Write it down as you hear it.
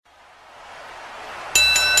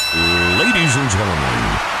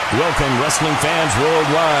gentlemen, welcome wrestling fans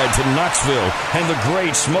worldwide to Knoxville and the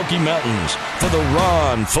Great Smoky Mountains for the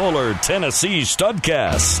Ron Fuller Tennessee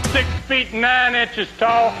Studcast. 6 feet 9 inches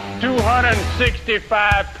tall,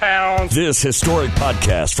 265 pounds. This historic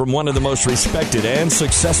podcast from one of the most respected and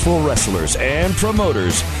successful wrestlers and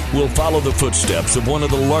promoters will follow the footsteps of one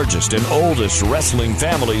of the largest and oldest wrestling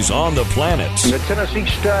families on the planet. The Tennessee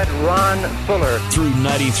Stud, Ron Fuller. Through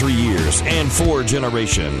 93 years and 4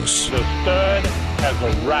 generations. The Stud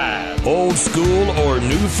has arrived. Old school or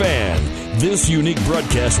new fan, this unique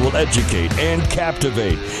broadcast will educate and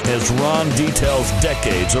captivate as Ron details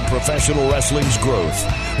decades of professional wrestling's growth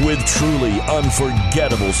with truly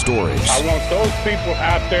unforgettable stories. I want those people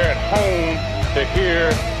out there at home to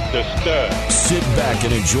hear the Stud. Sit back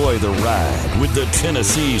and enjoy the ride with the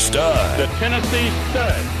Tennessee Stud. The Tennessee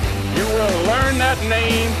Stud. You will learn that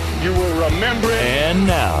name. You will remember it. And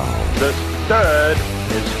now, the Stud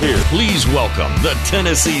is here. Please welcome the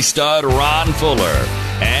Tennessee Stud, Ron Fuller,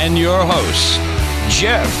 and your host,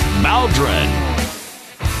 Jeff Maldron.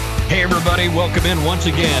 Hey, everybody. Welcome in once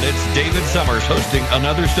again. It's David Summers hosting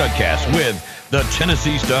another Studcast with the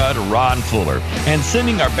Tennessee Stud, Ron Fuller, and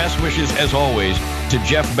sending our best wishes, as always, to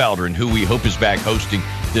Jeff Maldron, who we hope is back hosting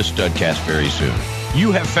this Studcast very soon.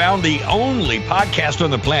 You have found the only podcast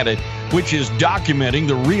on the planet which is documenting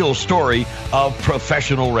the real story of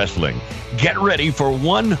professional wrestling. Get ready for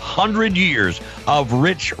 100 years of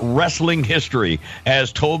rich wrestling history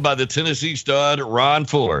as told by the Tennessee Stud, Ron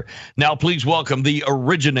Fuller. Now, please welcome the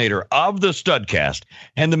originator of the Studcast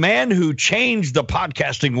and the man who changed the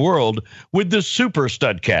podcasting world with the Super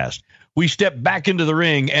Studcast. We step back into the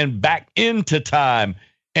ring and back into time,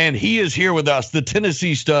 and he is here with us, the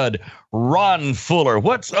Tennessee Stud, Ron Fuller.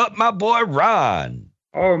 What's up, my boy, Ron?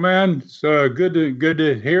 Oh, man, it's good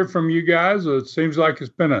to hear from you guys. It seems like it's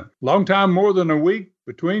been a long time, more than a week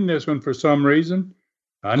between this one for some reason.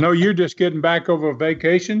 I know you're just getting back over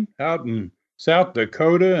vacation out in South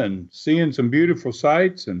Dakota and seeing some beautiful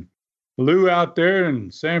sights. And Lou out there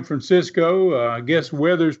in San Francisco, I guess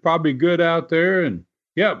weather's probably good out there. And,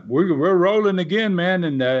 yeah, we're rolling again, man.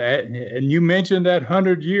 And you mentioned that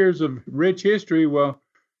 100 years of rich history. Well,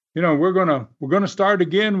 you know, we're gonna start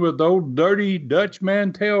again with old Dirty Dutch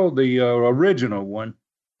Mantell, the original one,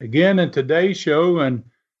 again in today's show, and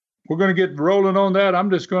we're gonna get rolling on that. I'm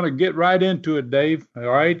just gonna get right into it, Dave. All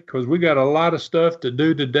right, because we got a lot of stuff to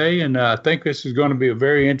do today, and I think this is going to be a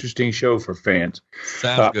very interesting show for fans.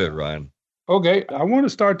 Sounds good, Ryan. Okay, I want to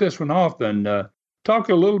start this one off and talk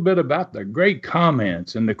a little bit about the great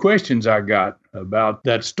comments and the questions I got about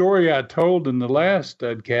that story I told in the last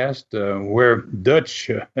cast where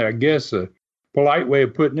Dutch, I guess a polite way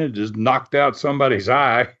of putting it, just knocked out somebody's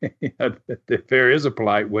eye, if there is a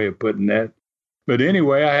polite way of putting that. But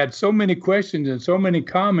anyway, I had so many questions and so many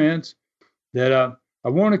comments that I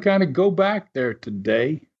want to kind of go back there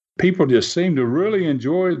today. People just seem to really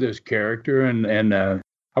enjoy this character, and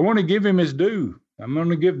I want to give him his due. I'm going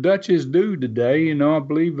to give Dutch his due today. You know, I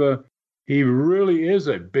believe he really is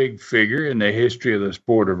a big figure in the history of the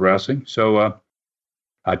sport of wrestling. So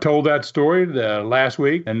I told that story last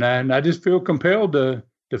week, and I just feel compelled to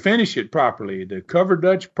finish it properly, to cover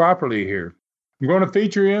Dutch properly here. I'm going to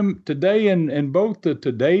feature him today in both the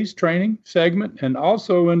Today's Training segment and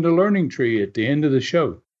also in the Learning Tree at the end of the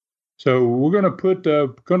show. So we're going to put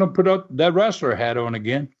up that wrestler hat on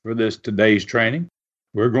again for this Today's Training.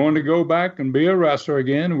 We're going to go back and be a wrestler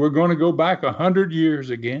again. We're going to go back 100 years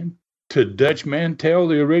again to Dutch Mantell,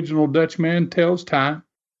 the original Dutch Mantell's time.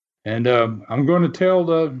 And I'm going to tell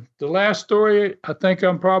the last story I think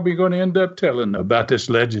I'm probably going to end up telling about this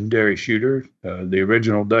legendary shooter, the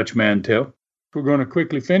original Dutch Mantell. We're going to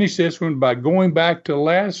quickly finish this one by going back to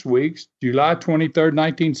last week's July 23rd,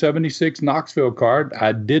 1976 Knoxville card.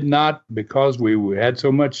 I did not, because we had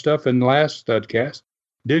so much stuff in the last Studcast,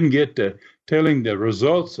 didn't get to telling the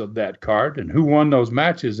results of that card and who won those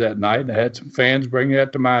matches that night. I had some fans bring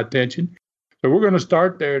that to my attention. So we're going to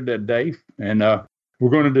start there today, and we're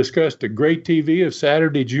going to discuss the great TV of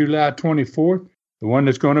Saturday, July 24th. The one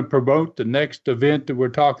that's going to promote the next event that we're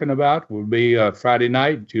talking about will be Friday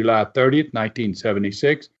night, July 30th,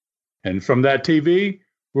 1976. And from that TV,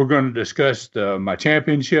 we're going to discuss my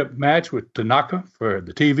championship match with Tanaka for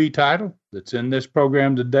the TV title that's in this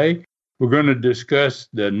program today. We're going to discuss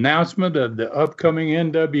the announcement of the upcoming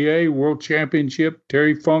NWA World Championship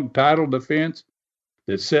Terry Funk title defense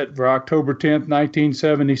that's set for October 10th,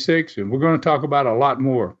 1976. And we're going to talk about a lot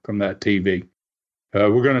more from that TV.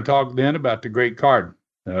 We're going to talk then about the great card,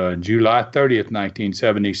 July 30th,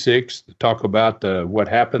 1976, to talk about what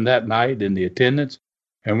happened that night and the attendance.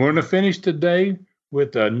 And we're going to finish today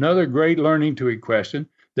with another great Learning Tree question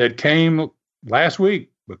that came last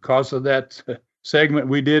week because of that segment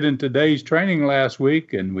we did in today's training last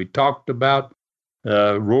week, and we talked about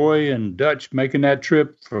Roy and Dutch making that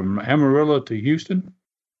trip from Amarillo to Houston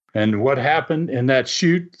and what happened in that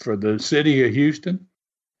shoot for the city of Houston.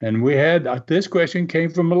 And we had this question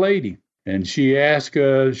came from a lady, and she asked,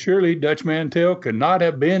 surely Dutch Mantell could not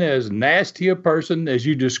have been as nasty a person as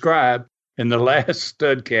you described in the last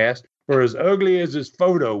Studcast, or as ugly as his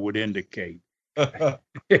photo would indicate. And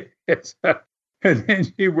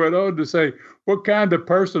then she went on to say, what kind of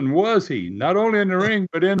person was he? Not only in the ring,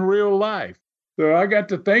 but in real life. So I got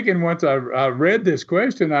to thinking once I read this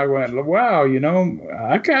question, I went, wow,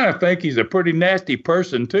 I kind of think he's a pretty nasty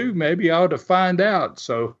person too. Maybe I ought to find out.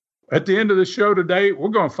 So at the end of the show today, we're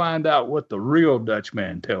going to find out what the real Dutch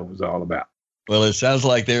Mantell was all about. Well, it sounds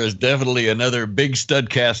like there is definitely another big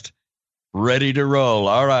Studcast ready to roll.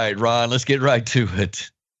 All right, Ron, let's get right to it.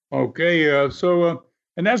 Okay,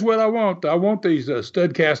 and that's what I want. I want these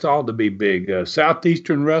Studcasts all to be big.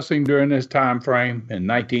 Southeastern wrestling during this time frame in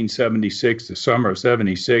 1976, the summer of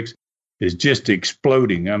 76, is just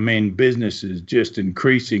exploding. I mean, business is just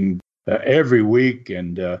increasing every week,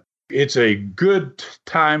 and it's a good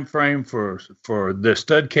time frame for the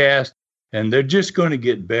Studcast, and they're just going to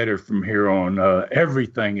get better from here on.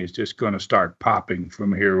 Everything is just going to start popping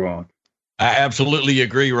from here on. I absolutely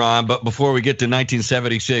agree, Ron. But before we get to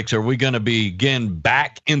 1976, are we going to begin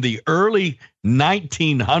back in the early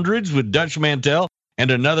 1900s with Dutch Mantell and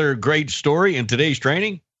another great story in today's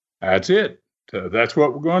training? That's it. That's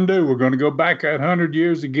what we're going to do. We're going to go back 100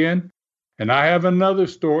 years again. And I have another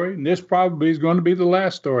story, and this probably is going to be the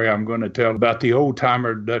last story I'm going to tell about the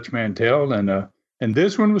old-timer Dutch Mantell. And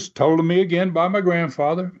this one was told to me again by my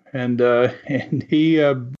grandfather. And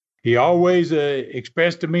he always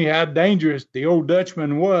expressed to me how dangerous the old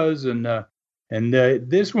Dutchman was. And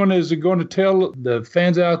this one is going to tell the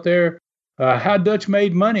fans out there how Dutch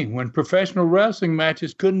made money when professional wrestling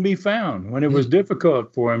matches couldn't be found, when it was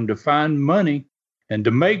difficult for him to find money and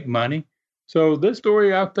to make money. So this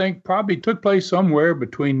story, I think, probably took place somewhere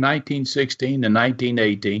between 1916 and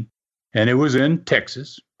 1918. And it was in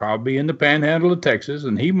Texas, probably in the panhandle of Texas.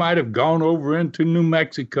 And he might have gone over into New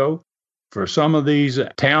Mexico for some of these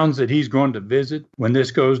towns that he's going to visit when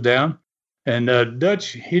this goes down. And Dutch,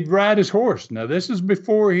 he'd ride his horse. Now, this is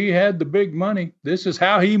before he had the big money. This is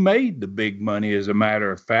how he made the big money, as a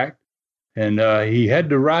matter of fact. And he had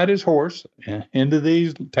to ride his horse into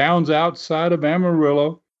these towns outside of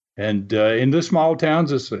Amarillo and in the small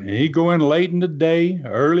towns. And he'd go in late in the day,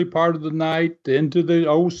 early part of the night, into the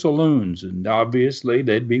old saloons. And obviously,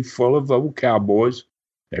 they'd be full of old cowboys.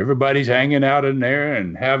 Everybody's hanging out in there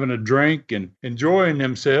and having a drink and enjoying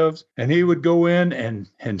themselves. And he would go in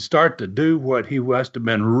and start to do what he must have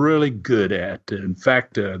been really good at. In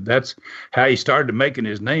fact, that's how he started making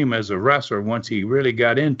his name as a wrestler once he really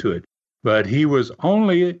got into it. But he was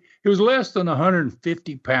less than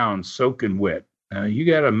 150 pounds soaking wet. You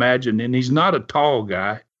got to imagine, and he's not a tall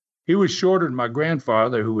guy. He was shorter than my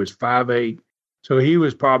grandfather, who was 5'8". So he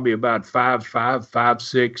was probably about 5'5",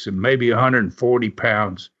 5'6", and maybe 140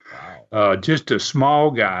 pounds. Wow. Just a small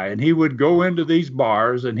guy. And he would go into these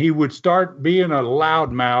bars, and he would start being a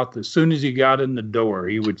loudmouth as soon as he got in the door.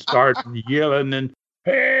 He would start yelling and,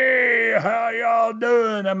 hey, how y'all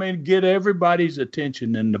doing? I mean, get everybody's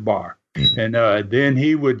attention in the bar. And then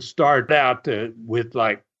he would start out with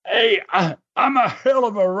like, hey, I'm a hell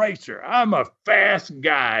of a racer. I'm a fast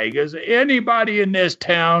guy. He goes, anybody in this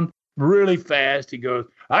town really fast. He goes,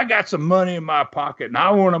 I got some money in my pocket and I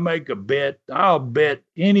want to make a bet. I'll bet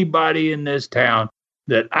anybody in this town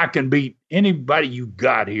that I can beat anybody you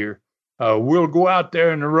got here. We'll go out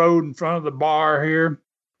there in the road in front of the bar here.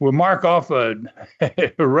 We'll mark off a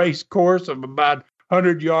race course of about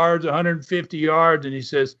 100 yards, 150 yards. And he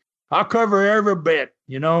says, I'll cover every bet.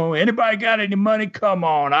 Anybody got any money? Come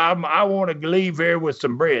on. I want to leave here with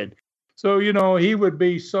some bread. So, he would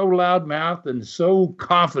be so loudmouthed and so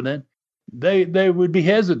confident, they would be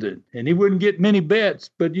hesitant, and he wouldn't get many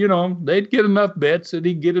bets. But, they'd get enough bets that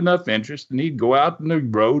he'd get enough interest, and he'd go out on the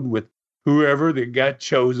road with whoever that got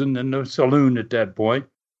chosen in the saloon at that point,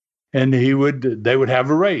 and they would have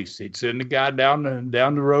a race. He'd send the guy down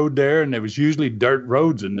the road there, and there was usually dirt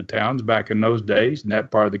roads in the towns back in those days in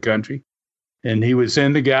that part of the country. And he would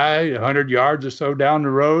send the guy 100 yards or so down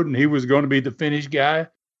the road, and he was going to be the finish guy.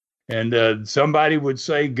 And somebody would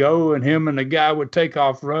say go, and him and the guy would take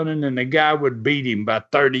off running, and the guy would beat him by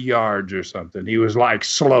 30 yards or something. He was like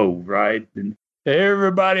slow, right? And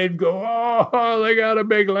everybody'd go, oh, they got a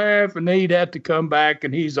big laugh, and he'd have to come back,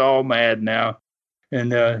 and he's all mad now.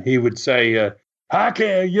 And he would say, I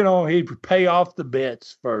can't, he'd pay off the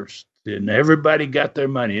bets first, and everybody got their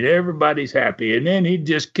money, and everybody's happy. And then he'd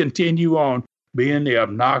just continue on being the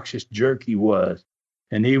obnoxious jerk he was.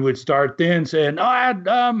 And he would start then saying,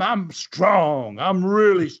 I'm strong. I'm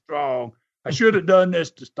really strong. I should have done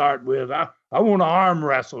this to start with. I want to arm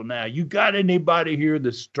wrestle now. You got anybody here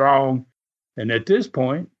that's strong? And at this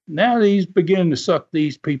point, now he's beginning to suck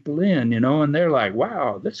these people in, and they're like,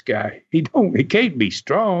 wow, this guy, he can't be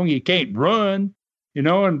strong. He can't run,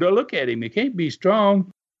 and look at him. He can't be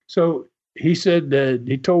strong. So he said,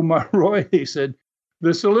 he told Roy, he said,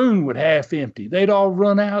 the saloon would half empty. They'd all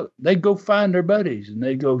run out. They'd go find their buddies, and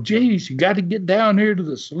they'd go, geez, you got to get down here to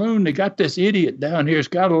the saloon. They got this idiot down here. He's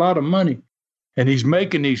got a lot of money, and he's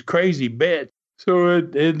making these crazy bets. So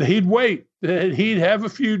he'd wait. He'd have a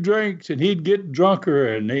few drinks, and he'd get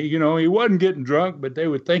drunker. And, he wasn't getting drunk, but they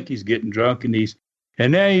would think he's getting drunk.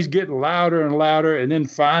 And now he's getting louder and louder. And then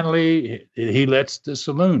finally, he lets the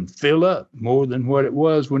saloon fill up more than what it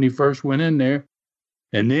was when he first went in there.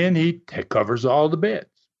 And then he covers all the bets.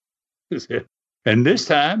 And this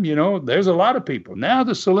time, there's a lot of people. Now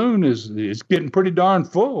the saloon is getting pretty darn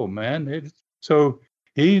full, man.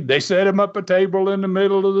 They set him up a table in the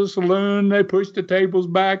middle of the saloon. They push the tables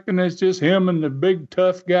back, and it's just him and the big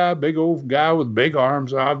tough guy, big old guy with big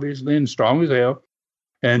arms, obviously, and strong as hell.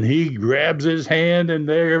 And he grabs his hand, and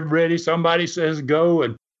they're ready. Somebody says go,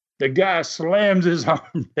 and the guy slams his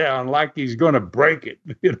arm down like he's going to break it,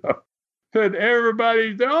 And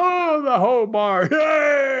everybody, the whole bar,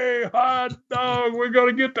 hey, hot dog, we're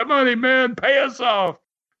going to get the money, man, pay us off.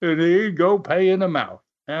 And he'd go paying them out.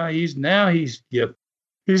 Now he's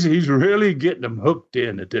really getting them hooked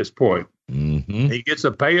in at this point. Mm-hmm. He gets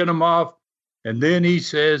to paying them off, and then he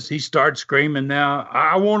starts screaming now,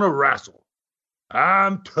 I want to wrestle.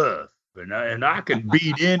 I'm tough, and I can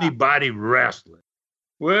beat anybody wrestling.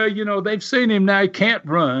 Well, they've seen him now. He can't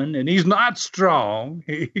run, and he's not strong.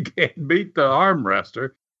 He can't beat the arm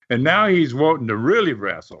wrestler, and now he's wanting to really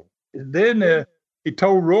wrestle. And then he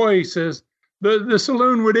told Roy, he says, the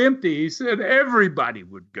saloon would empty. He said everybody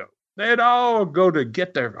would go. They'd all go to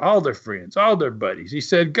get all their friends, all their buddies. He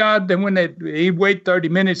said, God, then he'd wait 30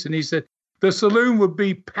 minutes, and he said, the saloon would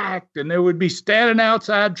be packed, and they would be standing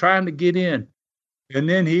outside trying to get in. And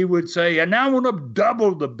then he would say, and now I want to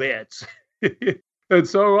double the bets. And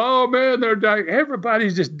so, oh, man,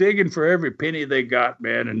 everybody's just digging for every penny they got,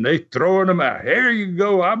 man, and they throwing them out. Here you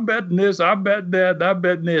go. I'm betting this. I'm betting that. I'm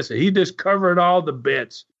betting this. And he just covered all the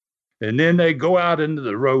bets. And then they go out into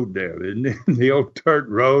the road there, in the old dirt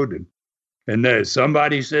road, and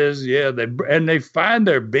somebody says, yeah, they find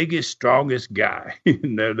their biggest, strongest guy.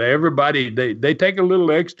 Everybody, they take a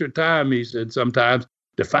little extra time, he said, sometimes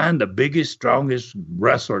to find the biggest, strongest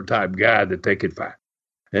wrestler type guy that they could find.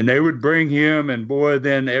 And they would bring him, and boy,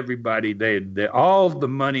 then everybody, all the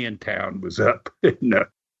money in town was up.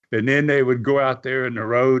 And then they would go out there in the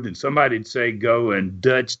road, and somebody'd say go, and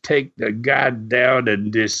Dutch take the guy down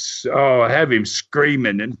and just, have him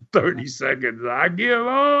screaming in 30 seconds. I give.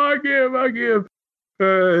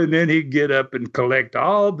 And then he'd get up and collect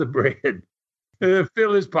all the bread,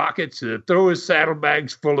 fill his pockets, throw his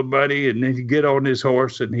saddlebags full of money, and then he'd get on his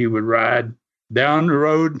horse, and he would ride down the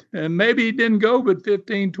road, and maybe he didn't go but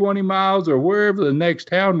 15, 20 miles or wherever the next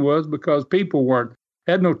town was, because people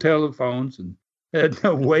had no telephones and had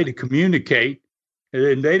no way to communicate,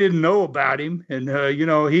 and they didn't know about him. And,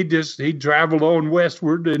 he traveled on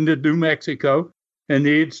westward into New Mexico, and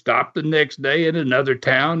he'd stop the next day in another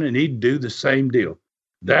town, and he'd do the same deal.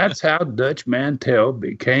 That's how Dutch Mantell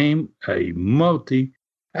became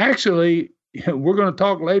actually, we're going to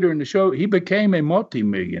talk later in the show, he became a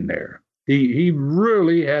multimillionaire. He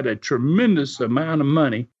really had a tremendous amount of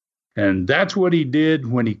money, and that's what he did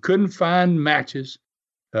when he couldn't find matches.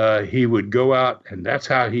 He would go out, and that's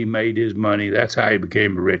how he made his money. That's how he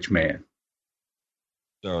became a rich man.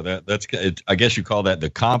 So that's I guess you call that the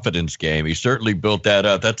confidence game. He certainly built that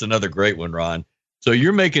up. That's another great one, Ron. So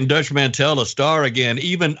you're making Dutch Mantell a star again,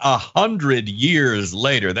 even 100 years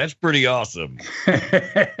later. That's pretty awesome.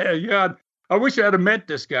 Yeah. I wish I'd have met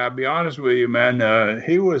this guy, to be honest with you, man.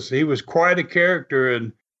 He was quite a character.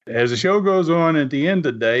 And as the show goes on at the end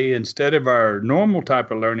of the day, instead of our normal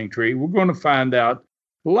type of learning tree, we're going to find out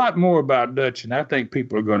a lot more about Dutch. And I think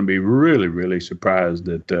people are going to be really, really surprised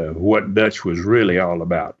at what Dutch was really all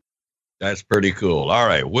about. That's pretty cool. All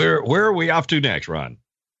right. Where are we off to next, Ron?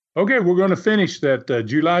 Okay, we're going to finish that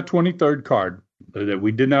July 23rd card that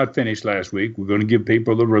we did not finish last week. We're going to give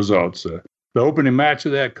people the results. The opening match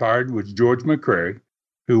of that card was George McCrary,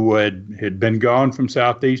 who had been gone from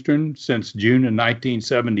Southeastern since June of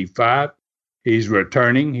 1975. He's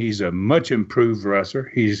returning. He's a much improved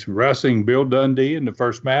wrestler. He's wrestling Bill Dundee in the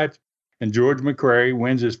first match, and George McCrary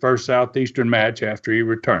wins his first Southeastern match after he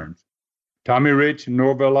returns. Tommy Rich and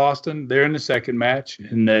Norvell Austin, they're in the second match,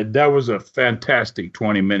 and that was a fantastic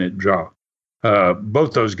 20-minute draw.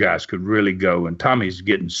 Both those guys could really go, and Tommy's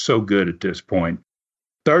getting so good at this point.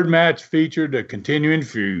 Third match featured a continuing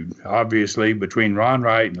feud, obviously, between Ron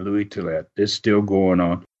Wright and Louis Tillett. It's still going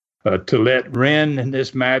on. Tillett ran in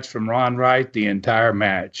this match from Ron Wright the entire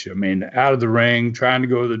match. I mean, out of the ring, trying to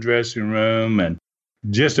go to the dressing room, and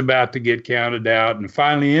just about to get counted out, and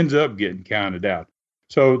finally ends up getting counted out.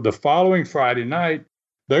 So the following Friday night,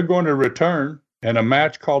 they're going to return in a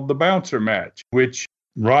match called the Bouncer Match, which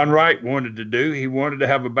Ron Wright wanted to do. He wanted to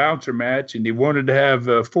have a bouncer match, and he wanted to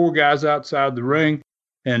have 4 guys outside the ring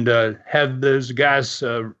and have those guys,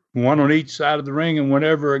 one on each side of the ring, and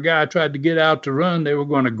whenever a guy tried to get out to run, they were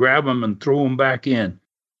going to grab him and throw him back in.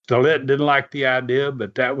 Tillett didn't like the idea,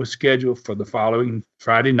 but that was scheduled for the following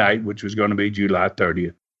Friday night, which was going to be July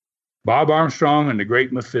 30th. Bob Armstrong and the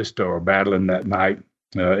Great Mephisto are battling that night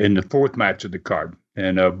in the 4th match of the card,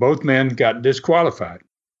 and both men got disqualified,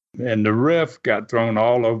 and the ref got thrown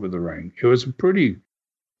all over the ring. It was a pretty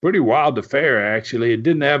wild affair, actually. It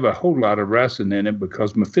didn't have a whole lot of wrestling in it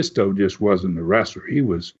because Mephisto just wasn't a wrestler. He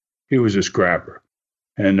was a scrapper.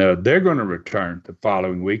 And they're going to return the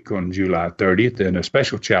following week on July 30th in a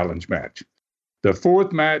special challenge match. The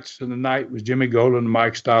 4th match of the night was Jimmy Golden and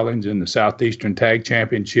Mike Stallings in the Southeastern Tag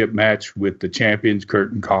Championship match with the champions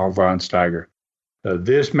Kurt and Carl Von Steiger.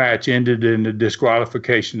 This match ended in the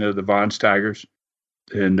disqualification of the Von Steigers.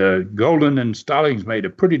 And Golden and Stallings made a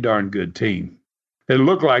pretty darn good team. It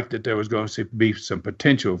looked like that there was going to be some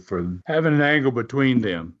potential for having an angle between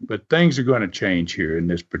them, but things are going to change here in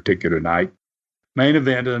this particular night. Main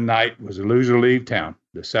event of the night was a loser leave town.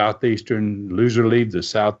 The Southeastern loser leave the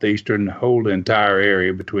Southeastern, whole entire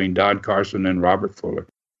area between Don Carson and Robert Fuller,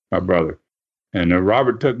 my brother. And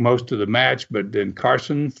Robert took most of the match, but then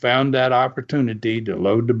Carson found that opportunity to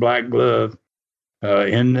load the black glove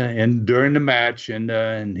during the match,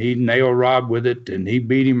 and he nailed Rob with it, and he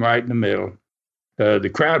beat him right in the middle.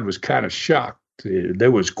 The crowd was kind of shocked.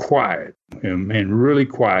 There was quiet, and really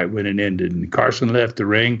quiet when it ended. And Carson left the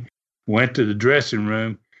ring, went to the dressing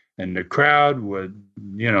room, and the crowd would,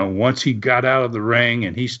 once he got out of the ring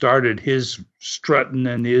and he started his strutting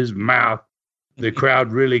in his mouth, the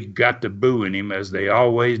crowd really got to booing him, as they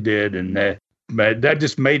always did. And that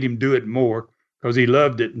just made him do it more because he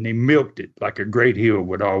loved it and he milked it like a great heel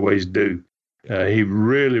would always do. He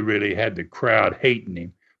really, really had the crowd hating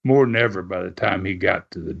him more than ever by the time he got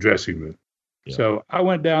to the dressing room. Yeah. So I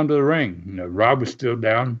went down to the ring. Rob was still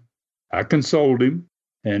down. I consoled him,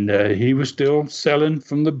 and he was still selling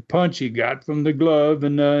from the punch he got from the glove,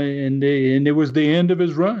 and it was the end of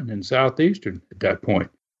his run in Southeastern at that point.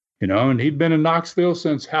 And he'd been in Knoxville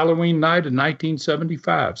since Halloween night of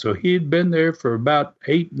 1975. So he had been there for about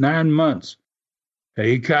 8-9 months.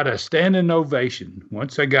 He got a standing ovation.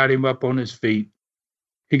 Once I got him up on his feet,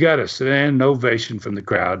 he got a standing ovation from the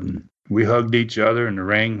crowd, and we hugged each other in the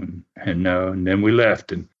ring, and then we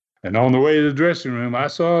left. And on the way to the dressing room, I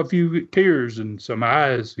saw a few tears in some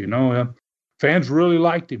eyes. Fans really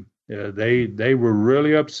liked him. They were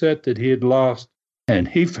really upset that he had lost, and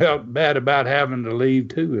he felt bad about having to leave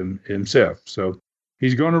too himself. So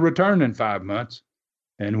he's going to return in 5 months,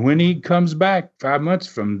 and when he comes back 5 months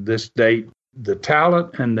from this date, the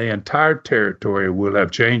talent and the entire territory will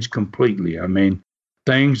have changed completely. I mean,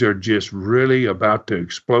 things are just really about to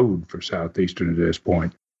explode for Southeastern at this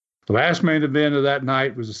point. The last main event of that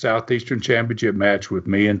night was a Southeastern Championship match with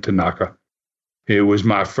me and Tanaka. It was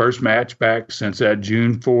my first match back since that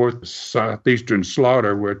June 4th Southeastern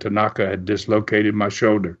slaughter where Tanaka had dislocated my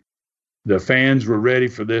shoulder. The fans were ready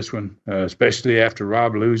for this one, especially after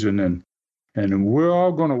Rob losing, and we're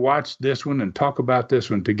all going to watch this one and talk about this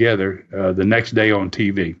one together the next day on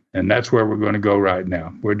TV. And that's where we're going to go right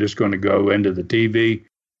now. We're just going to go into the TV.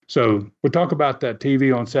 So we'll talk about that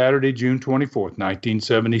TV on Saturday, June 24th,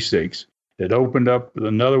 1976. It opened up with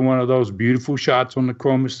another one of those beautiful shots on the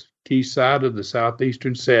chroma key side of the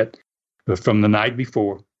Southeastern set from the night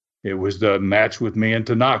before. It was the match with me and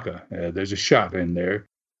Tanaka. There's a shot in there.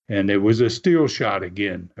 And it was a still shot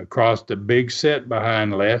again across the big set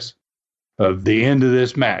behind Les of the end of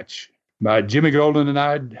this match. Jimmy Golden and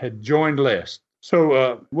I had joined Les.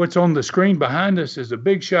 So what's on the screen behind us is a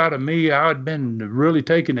big shot of me. I had been really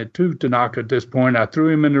taking it to Tanaka at this point. I threw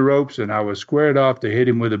him in the ropes, and I was squared off to hit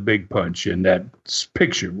him with a big punch. And that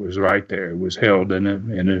picture was right there. It was held in a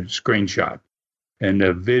screenshot. And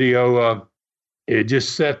the video it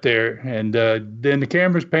just sat there. And then the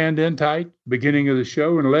cameras panned in tight, beginning of the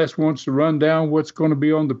show, and Les wants to run down what's going to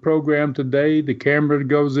be on the program today. The camera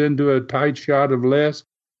goes into a tight shot of Les,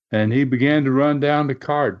 and he began to run down the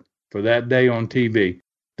card for that day on TV.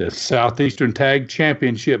 The Southeastern Tag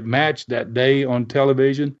Championship match that day on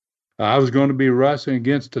television. I was going to be wrestling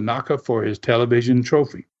against Tanaka for his television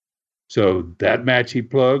trophy. So that match he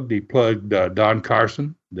plugged Don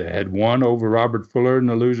Carson. They had won over Robert Fuller in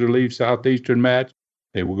the loser leaves Southeastern match.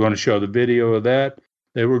 They were going to show the video of that.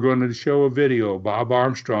 They were going to show a video of Bob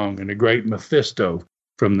Armstrong and the great Mephisto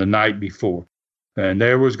from the night before. And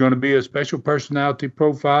there was going to be a special personality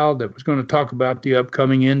profile that was going to talk about the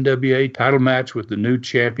upcoming NWA title match with the new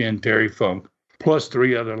champion, Terry Funk, plus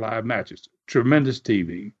 3 other live matches. Tremendous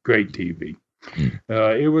TV, great TV.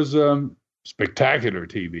 It was spectacular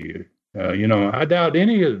TV. I doubt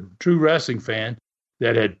any true wrestling fan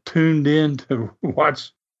that had tuned in to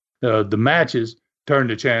watch the matches turned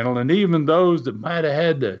the channel, and even those that might have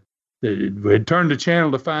had had turned the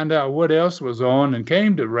channel to find out what else was on and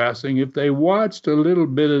came to wrestling, if they watched a little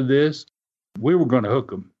bit of this, we were going to hook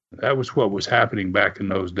them. That was what was happening back in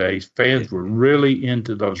those days. Fans were really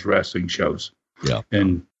into those wrestling shows. Yeah.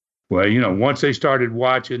 And, once they started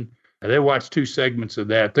watching, they watched 2 segments of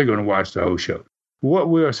that, they're going to watch the whole show. What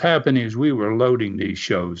was happening is we were loading these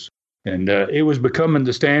shows, and it was becoming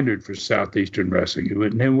the standard for Southeastern wrestling.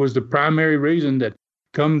 And it was the primary reason that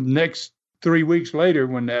come next 3 weeks later,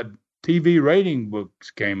 when that TV rating books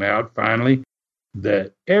came out finally,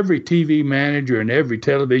 that every TV manager and every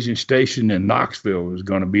television station in Knoxville was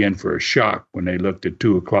going to be in for a shock when they looked at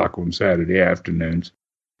 2 o'clock on Saturday afternoons,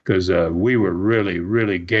 because we were really,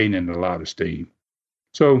 really gaining a lot of steam.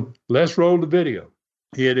 So let's roll the video.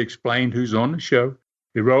 He had explained who's on the show.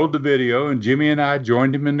 He rolled the video, and Jimmy and I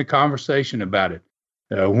joined him in the conversation about it.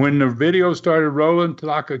 When the video started rolling,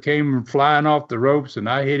 Tanaka came flying off the ropes, and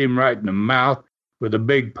I hit him right in the mouth with a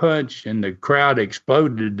big punch, and the crowd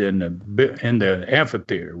exploded in the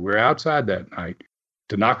amphitheater. We're outside that night.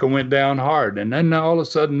 Tanaka went down hard, and then all of a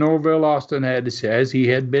sudden Norvell Austin had, as he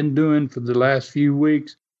had been doing for the last few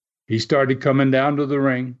weeks, he started coming down to the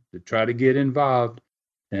ring to try to get involved.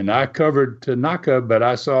 And I covered Tanaka, but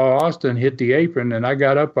I saw Austin hit the apron, and I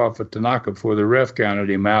got up off of Tanaka before the ref counted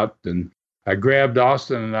him out. And I grabbed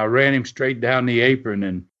Austin, and I ran him straight down the apron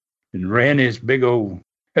and ran his big old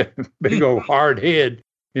hard head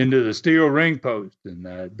into the steel ring post. And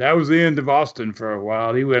that was the end of Austin for a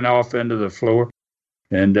while. He went off into the floor,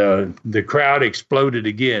 and the crowd exploded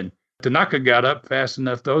again. Tanaka got up fast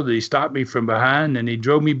enough, though, that he stopped me from behind, and he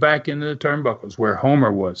drove me back into the turnbuckles where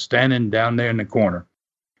Homer was, standing down there in the corner.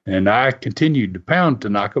 And I continued to pound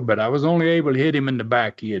Tanaka, but I was only able to hit him in the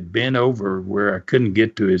back. He had bent over where I couldn't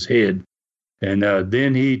get to his head. And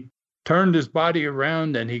then he turned his body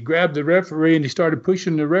around, and he grabbed the referee, and he started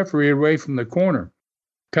pushing the referee away from the corner.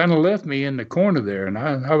 Kind of left me in the corner there, and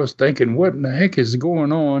I was thinking, what in the heck is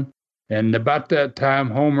going on? And about that time,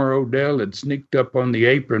 Homer Odell had sneaked up on the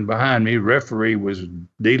apron behind me. Referee was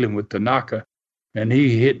dealing with Tanaka, and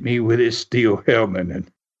he hit me with his steel helmet,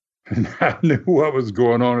 and I knew what was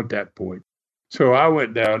going on at that point. So I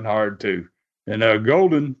went down hard, too. And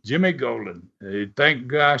Jimmy Golden, thank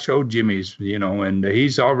gosh, Jimmy's, and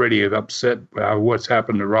he's already upset by what's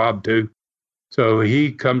happened to Rob, too. So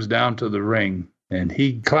he comes down to the ring, and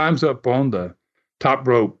he climbs up on the top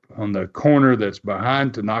rope on the corner that's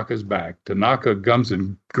behind Tanaka's back. Tanaka comes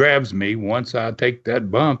and grabs me once I take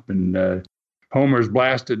that bump, and Homer's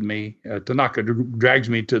blasted me. Tanaka drags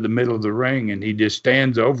me to the middle of the ring, and he just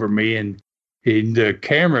stands over me, and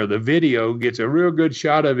the video gets a real good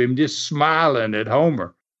shot of him just smiling at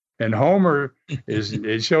Homer. And Homer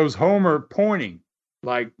it shows Homer pointing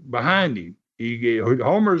like behind him.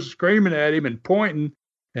 Homer's screaming at him and pointing,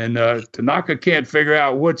 and Tanaka can't figure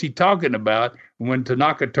out what's he talking about. When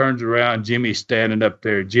Tanaka turns around, Jimmy's standing up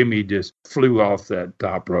there. Jimmy just flew off that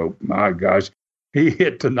top rope. My gosh. He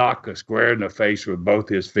hit Tanaka square in the face with both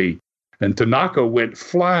his feet. And Tanaka went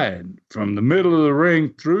flying from the middle of the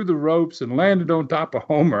ring through the ropes and landed on top of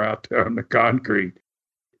Homer out there on the concrete.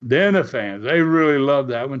 Then the fans, they really loved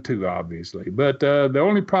that one too, obviously. But the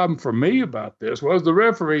only problem for me about this was the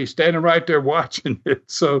referee standing right there watching it.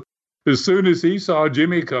 So as soon as he saw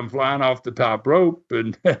Jimmy come flying off the top rope,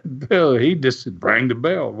 and Bill, he just rang the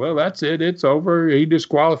bell. Well, that's it. It's over. He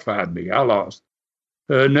disqualified me. I lost.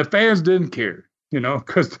 And the fans didn't care,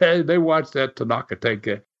 because they watched that Tanaka take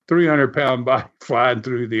a 300-pound body flying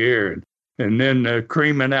through the air and then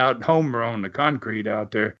creaming out Homer on the concrete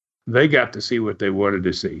out there. They got to see what they wanted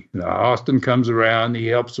to see. Austin comes around, he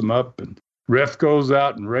helps him up, and ref goes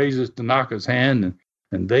out and raises Tanaka's hand,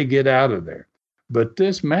 and they get out of there. But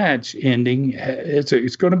this match ending,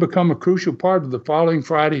 it's going to become a crucial part of the following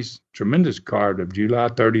Friday's tremendous card of July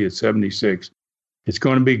 30th, 76. It's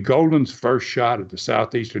going to be Golden's first shot at the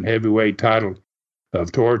Southeastern heavyweight title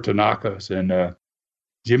of Toru Tanaka's. And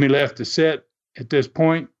Jimmy left the set at this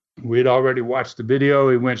point. We'd already watched the video.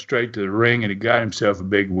 He went straight to the ring, and he got himself a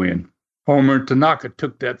big win. Homer and Tanaka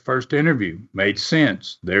took that first interview. Made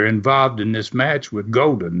sense. They're involved in this match with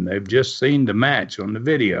Golden. They've just seen the match on the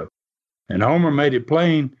video. And Homer made it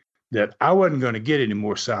plain that I wasn't going to get any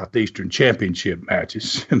more Southeastern Championship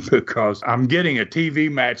matches because I'm getting a TV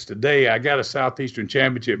match today. I got a Southeastern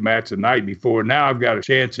Championship match the night before. Now I've got a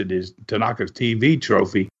chance at his Tanaka's TV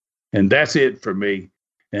trophy, and that's it for me.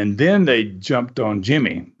 And then they jumped on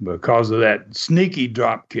Jimmy because of that sneaky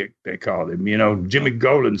drop kick, they called him. You know, Jimmy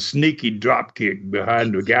Golden's sneaky drop kick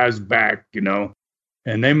behind the guy's back, you know.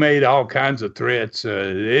 And they made all kinds of threats,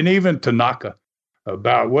 and even Tanaka,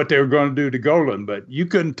 about what they were going to do to Golden, but you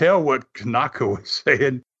couldn't tell what Tanaka was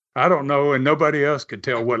saying. I don't know, and nobody else could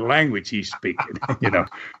tell what language he's speaking. You know,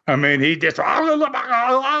 I mean, he just like,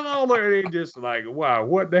 wow,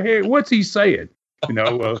 what the heck? What's he saying? You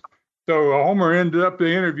know, so Homer ended up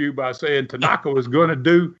the interview by saying Tanaka was going to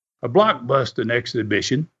do a blockbuster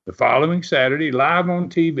exhibition the following Saturday live on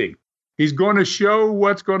TV. He's going to show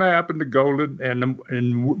what's going to happen to Golden,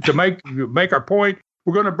 and to make our point,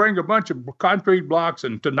 we're going to bring a bunch of concrete blocks,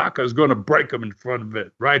 and Tanaka is going to break them in front of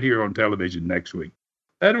it right here on television next week.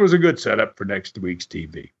 That was a good setup for next week's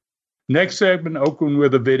TV. Next segment, Oakland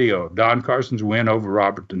with a video of Don Carson's win over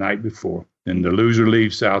Robert the night before in the loser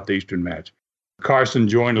leaves Southeastern match. Carson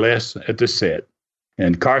joined Les at the set,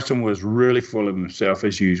 and Carson was really full of himself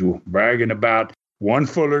as usual, bragging about one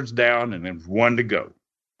Fuller's down and there's one to go.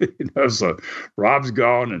 You know, so Rob's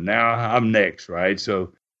gone, and now I'm next, right?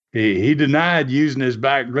 So he denied using his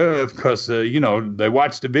back glove because, you know, they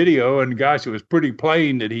watched the video, and gosh, it was pretty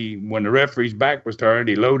plain that when the referee's back was turned,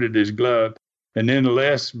 he loaded his glove. And then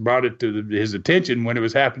Les brought it to his attention when it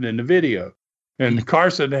was happening in the video. And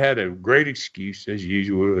Carson had a great excuse, as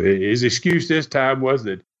usual. His excuse this time was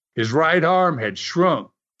that his right arm had shrunk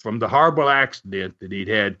from the horrible accident that he'd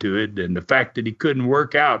had to it, and the fact that he couldn't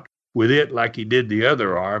work out with it like he did the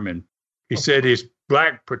other arm. And he said his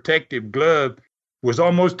black protective glove was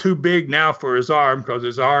almost too big now for his arm because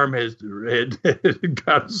his arm had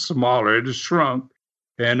gotten smaller. It had shrunk.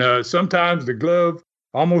 And sometimes the glove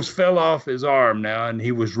almost fell off his arm now, and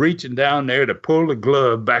he was reaching down there to pull the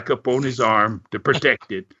glove back up on his arm to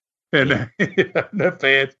protect it. And the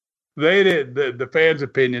fans'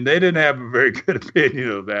 opinion, they didn't have a very good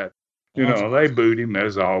opinion of that. You know, they booed him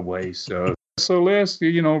as always. So Les,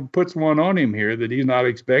 you know, puts one on him here that he's not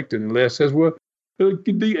expecting. And Les says, well,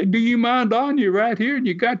 do you mind on you right here? And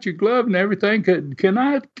you got your glove and everything. Can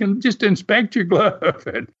I just inspect your glove?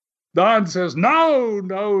 And Don says, no,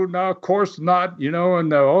 of course not. You know,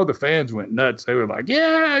 and all the fans went nuts. They were like,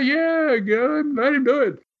 yeah, good, let him do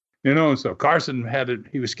it. You know, and so Carson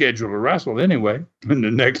he was scheduled to wrestle anyway in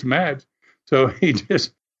the next match. So he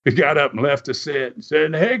got up and left the set and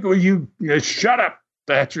said, heck, will you shut up,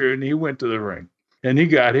 Thatcher? And he went to the ring and he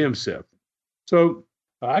got himself. So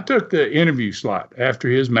I took the interview slot after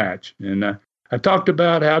his match, and I talked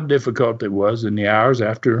about how difficult it was in the hours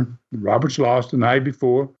after Roberts lost the night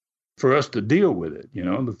before for us to deal with it. You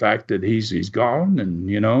know, the fact that he's gone, and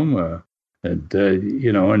you know, and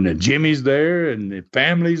the Jimmy's there, and the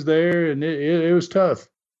family's there, and it was tough.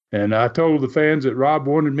 And I told the fans that Rob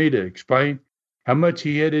wanted me to explain how much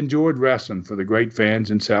he had enjoyed wrestling for the great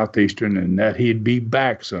fans in Southeastern, and that he'd be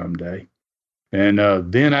back someday. And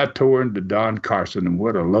then I tore into Don Carson, and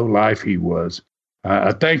what a low life he was.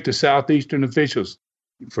 I thank the Southeastern officials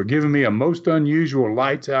for giving me a most unusual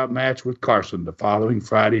lights-out match with Carson the following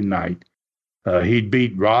Friday night. He'd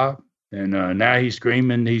beat Rob, and now he's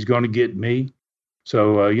screaming he's going to get me.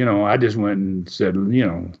 So, you know, I just went and said, you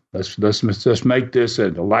know, let's make this a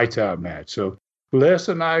lights-out match. So Les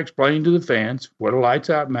and I explained to the fans what a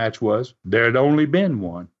lights-out match was. There had only been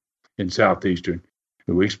one in Southeastern.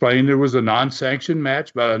 We explained it was a non-sanctioned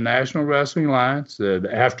match by the National Wrestling Alliance.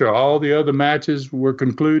 After all the other matches were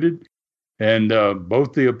concluded, and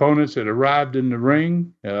both the opponents had arrived in the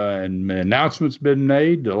ring, and the announcements been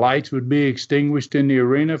made, the lights would be extinguished in the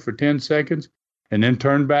arena for 10 seconds and then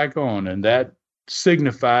turned back on. And that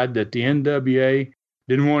signified that the NWA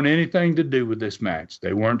didn't want anything to do with this match.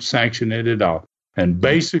 They weren't sanctioning it at all. And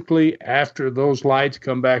basically, after those lights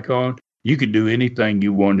come back on, you could do anything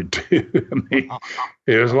you wanted to. I mean,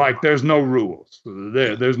 it was like there's no rules.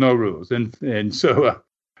 There's no rules. And so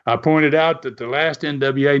I pointed out that the last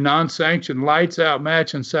NWA non-sanctioned lights-out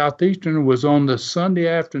match in Southeastern was on the Sunday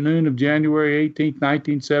afternoon of January 18th,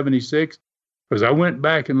 1976. Because I went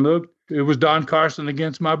back and looked, it was Don Carson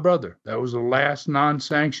against my brother. That was the last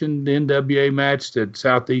non-sanctioned NWA match that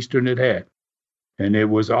Southeastern had had. And it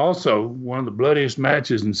was also one of the bloodiest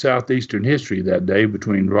matches in Southeastern history that day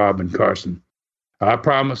between Rob and Carson. I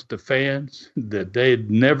promised the fans that they had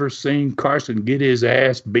never seen Carson get his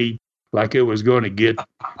ass beat like it was going to get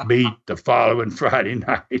beat the following Friday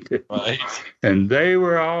night. Right. And they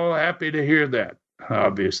were all happy to hear that,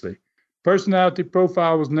 obviously. Personality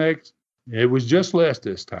profile was next. It was just Les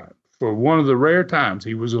this time. For one of the rare times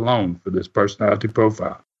he was alone for this personality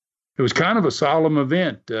profile. It was kind of a solemn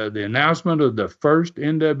event, the announcement of the first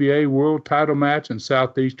NWA world title match in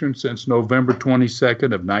Southeastern since November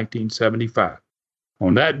 22nd of 1975.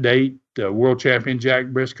 On that date, world champion Jack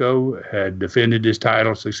Briscoe had defended his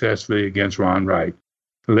title successfully against Ron Wright.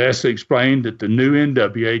 Les explained that the new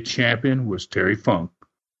NWA champion was Terry Funk.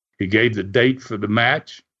 He gave the date for the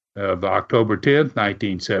match of October 10th,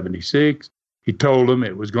 1976. He told them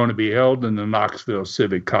it was going to be held in the Knoxville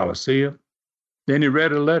Civic Coliseum. Then he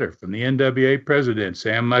read a letter from the NWA president,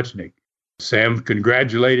 Sam Muchnick. Sam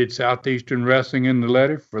congratulated Southeastern Wrestling in the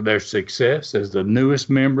letter for their success as the newest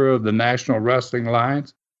member of the National Wrestling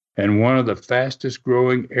Alliance and one of the fastest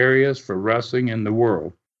growing areas for wrestling in the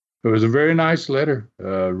world. It was a very nice letter,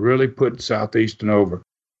 really put Southeastern over.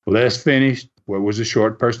 Les finished what was a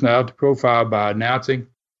short personality profile by announcing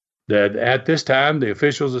that at this time, the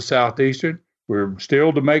officials of Southeastern were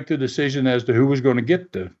still to make the decision as to who was going to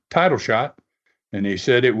get the title shot. And he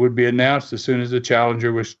said it would be announced as soon as the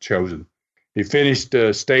challenger was chosen. He finished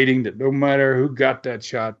stating that no matter who got that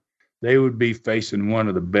shot, they would be facing one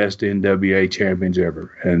of the best NWA champions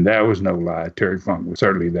ever. And that was no lie. Terry Funk was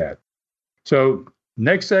certainly that. So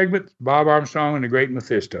next segment, Bob Armstrong and the Great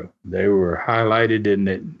Mephisto. They were highlighted in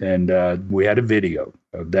it, and we had a video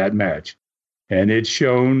of that match. And it's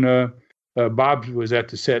shown Bob was at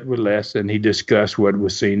the set with Les, and he discussed what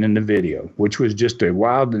was seen in the video, which was just a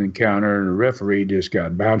wild encounter, and the referee just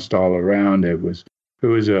got bounced all around. It was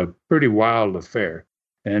a pretty wild affair.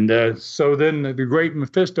 And so then the Great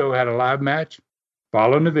Mephisto had a live match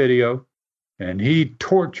following the video, and he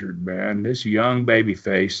tortured, man, this young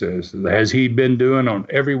babyface, as he'd been doing on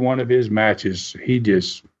every one of his matches. He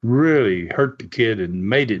just really hurt the kid and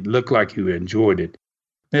made it look like he enjoyed it.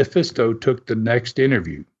 Mephisto took the next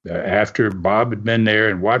interview. After Bob had been there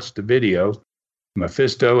and watched the video,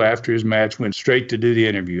 Mephisto, after his match, went straight to do the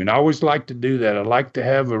interview. And I always like to do that. I like to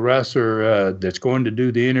have a wrestler that's going to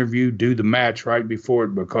do the interview, do the match right before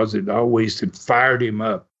it, because it always had fired him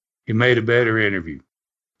up. He made a better interview.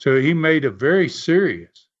 So he made a very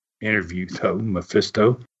serious interview, though,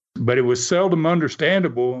 Mephisto. But it was seldom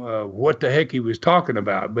understandable what the heck he was talking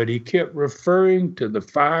about. But he kept referring to the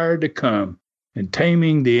fire to come and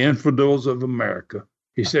taming the infidels of America.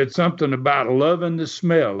 He said something about loving the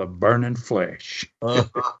smell of burning flesh.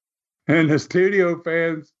 And the studio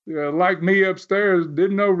fans, like me upstairs,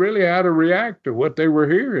 didn't know really how to react to what they were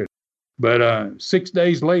hearing. But 6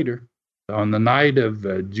 days later, on the night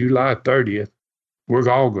of July 30th, we're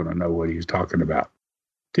all going to know what he was talking about.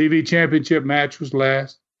 TV championship match was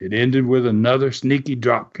last. It ended with another sneaky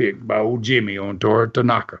drop kick by old Jimmy on Toru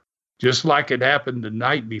Tanaka, just like it happened the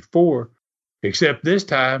night before, except this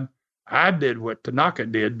time, I did what Tanaka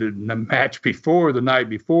did in the match before, the night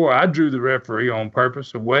before. I drew the referee on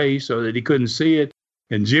purpose away so that he couldn't see it.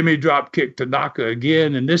 And Jimmy drop kicked Tanaka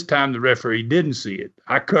again, and this time the referee didn't see it.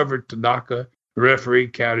 I covered Tanaka. The referee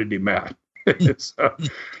counted him out.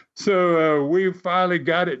 So we finally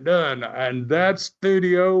got it done. And that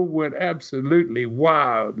studio went absolutely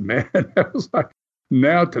wild, man. I was like,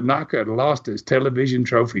 now Tanaka had lost his television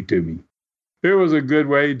trophy to me. It was a good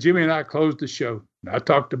way. Jimmy and I closed the show. I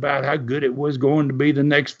talked about how good it was going to be the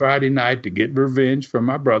next Friday night to get revenge for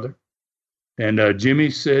my brother. And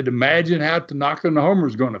Jimmy said, imagine how Tanaka and the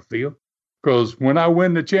Homer's going to feel. Because when I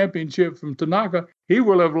win the championship from Tanaka, he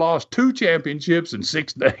will have lost 2 championships in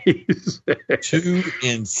 6 days. 2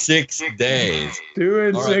 in 6 days. 2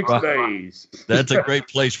 in All 6 right, days. That's a great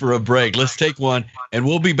place for a break. Let's take one, and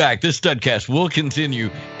we'll be back. This Studcast will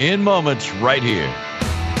continue in moments right here.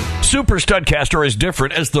 Super Studcaster is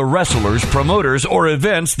different as the wrestlers, promoters, or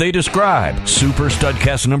events they describe. Super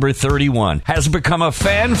Studcast number 31 has become a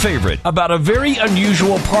fan favorite about a very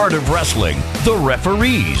unusual part of wrestling, the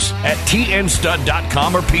referees. At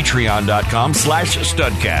tnstud.com or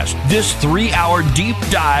patreon.com/studcast. This 3-hour deep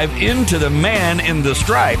dive into the man in the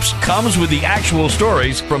stripes comes with the actual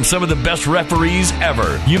stories from some of the best referees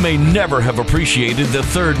ever. You may never have appreciated the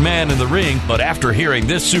third man in the ring, but after hearing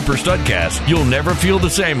this Super Studcast, you'll never feel the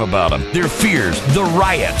same about about them, their fears, the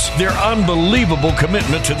riots, their unbelievable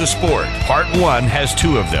commitment to the sport. Part 1 has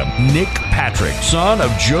 2 of them. Nick Patrick, son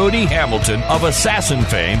of Jody Hamilton of Assassin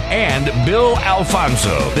fame, and Bill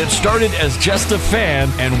Alfonso, that started as just a fan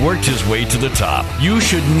and worked his way to the top. You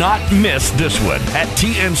should not miss this one at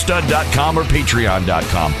tnstud.com or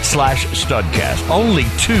patreon.com/studcast. Only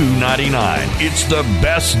 $2.99. It's the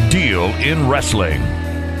best deal in wrestling.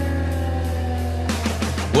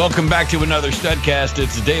 Welcome back to another Studcast.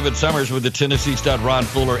 It's David Summers with the Tennessee Stud, Ron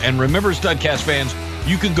Fuller. And remember, Studcast fans,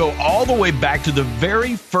 you can go all the way back to the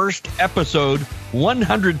very first episode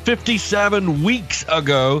 157 weeks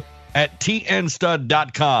ago at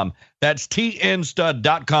tnstud.com. That's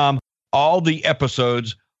tnstud.com. All the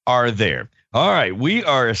episodes are there. All right, we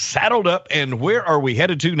are saddled up, and where are we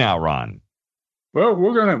headed to now, Ron? Well,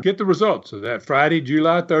 we're going to get the results of that Friday,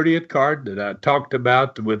 July 30th card that I talked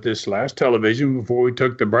about with this last television before we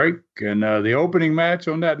took the break. And the opening match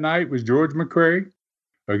on that night was George McCrary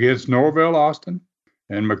against Norvell Austin.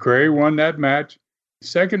 And McCrary won that match.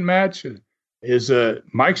 Second match is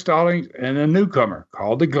Mike Stallings and a newcomer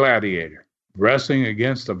called the Gladiator wrestling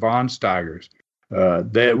against the Von Steigers.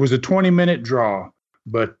 That was a 20-minute draw.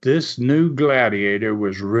 But this new Gladiator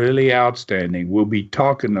was really outstanding. We'll be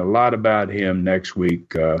talking a lot about him next week.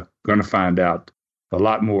 Going to find out a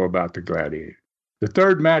lot more about the Gladiator. The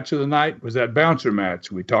third match of the night was that bouncer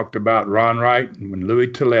match. We talked about Ron Wright and Louis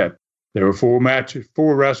Tillett. There were 4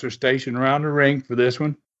 wrestlers stationed around the ring for this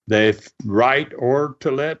one. If Wright or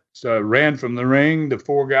Tillett ran from the ring, the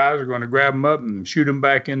 4 guys are going to grab them up and shoot them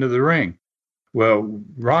back into the ring. Well,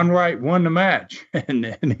 Ron Wright won the match,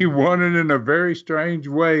 and he won it in a very strange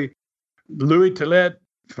way. Louis Tillett,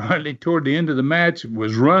 finally toward the end of the match,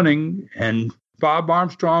 was running, and Bob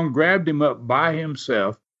Armstrong grabbed him up by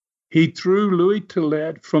himself. He threw Louis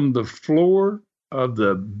Tillett from the floor of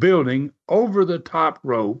the building over the top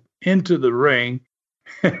rope into the ring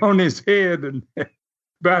on his head, and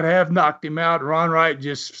about half knocked him out. Ron Wright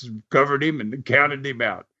just covered him and counted him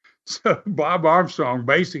out. So Bob Armstrong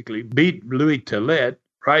basically beat Louis Tillett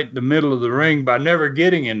right in the middle of the ring by never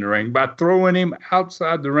getting in the ring, by throwing him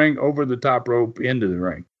outside the ring over the top rope into the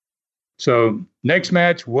ring. So next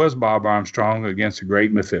match was Bob Armstrong against the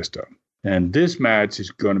Great Mephisto. And this match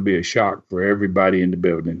is going to be a shock for everybody in the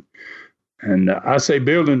building. And I say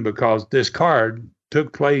building because this card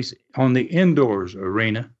took place on the indoors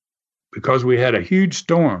arena, because we had a huge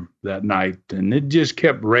storm that night, and it just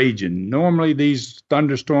kept raging. Normally, these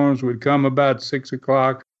thunderstorms would come about 6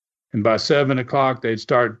 o'clock, and by 7 o'clock, they'd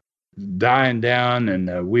start dying down,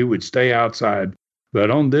 and we would stay outside.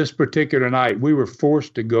 But on this particular night, we were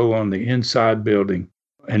forced to go on the inside building.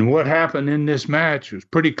 And what happened in this match was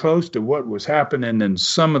pretty close to what was happening in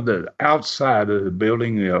some of the outside of the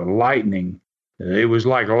building, lightning. It was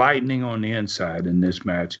like lightning on the inside in this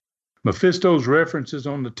match. Mephisto's references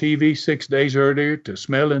on the TV 6 days earlier to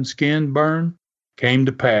smelling skin burn came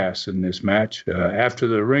to pass in this match. After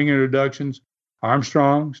the ring introductions,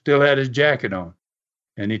 Armstrong still had his jacket on,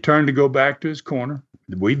 and he turned to go back to his corner.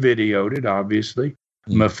 We videoed it, obviously.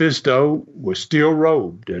 Mephisto was still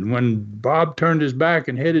robed, and when Bob turned his back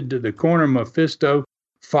and headed to the corner, Mephisto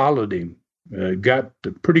followed him, got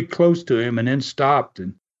pretty close to him, and then stopped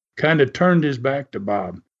and kind of turned his back to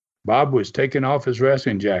Bob. Bob was taking off his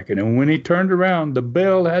wrestling jacket, and when he turned around, the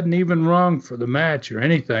bell hadn't even rung for the match or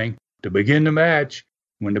anything to begin the match.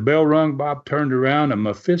 When the bell rung, Bob turned around, and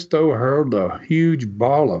Mephisto hurled a huge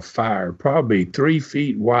ball of fire, probably 3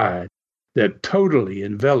 feet wide, that totally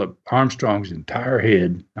enveloped Armstrong's entire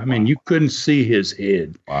head. I mean, you couldn't see his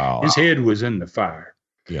head. Wow. His head was in the fire.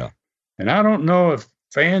 Yeah. And I don't know if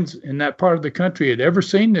fans in that part of the country had ever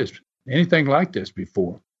seen anything like this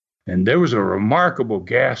before. And there was a remarkable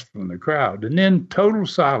gasp from the crowd, and then total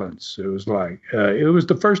silence. It was like, it was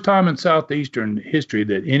the first time in Southeastern history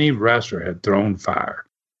that any wrestler had thrown fire.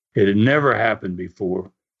 It had never happened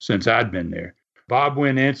before since I'd been there. Bob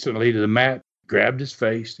went instantly to the mat, grabbed his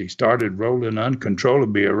face. He started rolling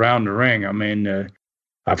uncontrollably around the ring. I mean,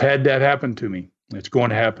 I've had that happen to me. It's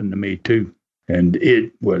going to happen to me too. And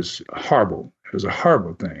it was horrible. It was a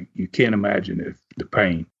horrible thing. You can't imagine the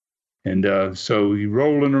pain. And so he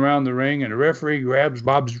rolling around the ring, and the referee grabs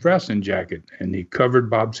Bob's wrestling jacket, and he covered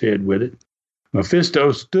Bob's head with it.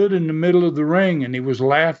 Mephisto stood in the middle of the ring, and he was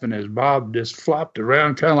laughing as Bob just flopped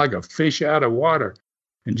around kind of like a fish out of water.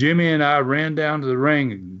 And Jimmy and I ran down to the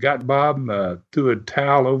ring and got Bob, threw a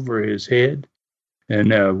towel over his head,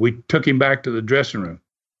 and we took him back to the dressing room.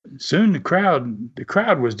 Soon the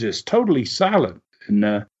crowd was just totally silent,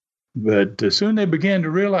 but soon they began to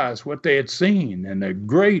realize what they had seen, and a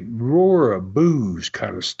great roar of boos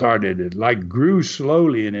kind of started. It like grew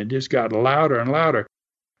slowly, and it just got louder and louder.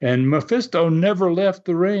 And Mephisto never left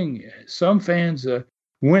the ring. Some fans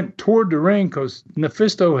went toward the ring because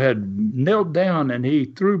Mephisto had knelt down and he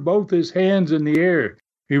threw both his hands in the air.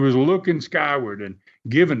 He was looking skyward and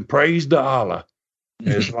giving praise to Allah.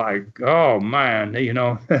 It's like, oh, man,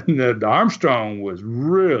 the Armstrong was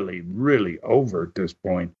really, really over at this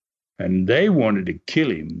point. And they wanted to kill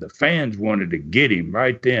him. The fans wanted to get him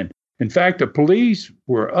right then. In fact, the police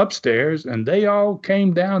were upstairs, and they all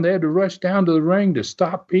came down. They had to rush down to the ring to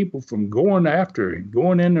stop people from going after him,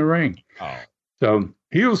 going in the ring. Oh. So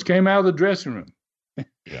Heels came out of the dressing room.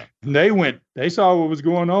 Yeah. They saw what was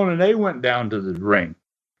going on, and they went down to the ring.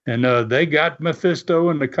 And they got Mephisto,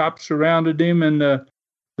 and the cops surrounded him, and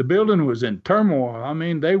the building was in turmoil. I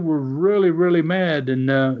mean, they were really, really mad.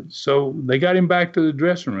 And so they got him back to the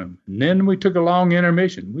dressing room. And then we took a long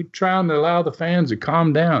intermission. We trying to allow the fans to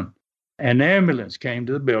calm down. An ambulance came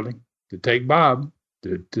to the building to take Bob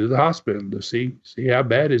to the hospital to see how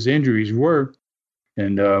bad his injuries were.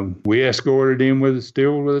 And we escorted him with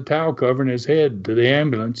a towel covering his head to the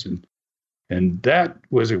ambulance. And that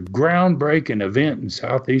was a groundbreaking event in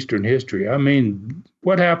Southeastern history. I mean,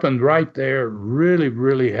 what happened right there really,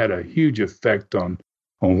 really had a huge effect on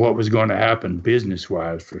what was going to happen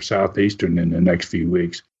business-wise for Southeastern in the next few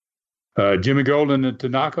weeks. Jimmy Golden and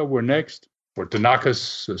Tanaka were next. For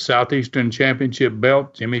Tanaka's Southeastern Championship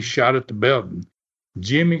belt, Jimmy shot at the belt. And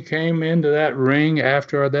Jimmy came into that ring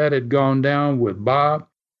after that had gone down with Bob,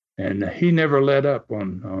 and he never let up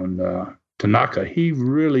on Tanaka. He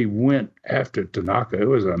really went after Tanaka. It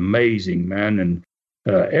was amazing, man. And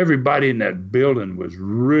everybody in that building was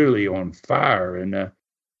really on fire.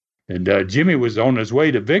 And Jimmy was on his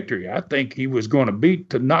way to victory. I think he was going to beat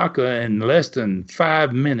Tanaka in less than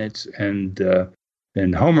 5 minutes,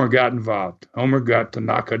 and Homer got involved. Homer got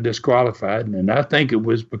Tanaka disqualified, and I think it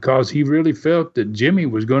was because he really felt that Jimmy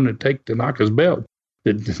was going to take Tanaka's belt.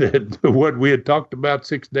 That what we had talked about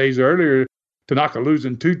 6 days earlier, Tanaka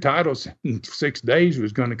losing 2 titles in 6 days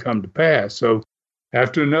was going to come to pass. So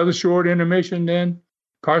after another short intermission, then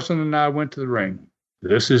Carson and I went to the ring.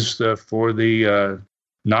 This is for the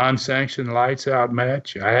non-sanctioned lights out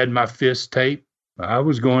match. I had my fist taped. I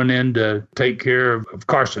was going in to take care of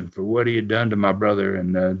Carson for what he had done to my brother.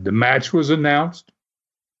 And the match was announced.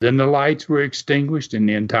 Then the lights were extinguished in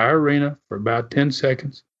the entire arena for about 10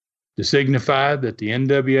 seconds to signify that the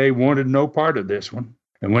NWA wanted no part of this one.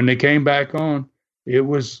 And when they came back on, it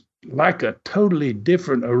was like a totally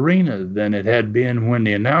different arena than it had been when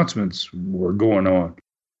the announcements were going on.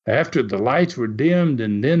 After the lights were dimmed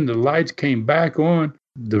and then the lights came back on,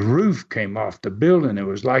 the roof came off the building. It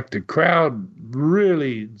was like the crowd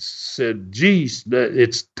really said, geez,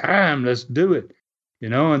 it's time, let's do it.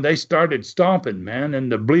 And they started stomping, man,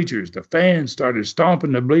 and the fans started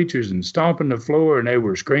stomping the bleachers and stomping the floor, and they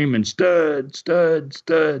were screaming, stud, stud,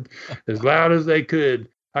 stud, as loud as they could.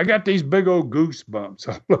 I got these big old goosebumps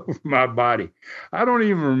all over my body. I don't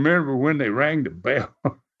even remember when they rang the bell.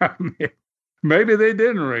 I mean, maybe they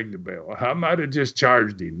didn't ring the bell. I might have just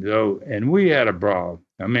charged him, though. And we had a brawl.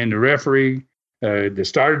 I mean, the referee that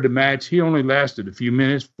started the match, he only lasted a few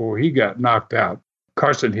minutes before he got knocked out.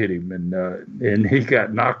 Carson hit him, and he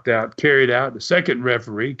got knocked out, carried out. The second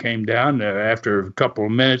referee came down after a couple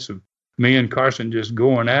of minutes of me and Carson just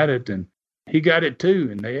going at it, and he got it too.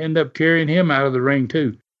 And they ended up carrying him out of the ring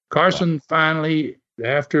too. Carson finally,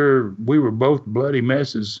 after we were both bloody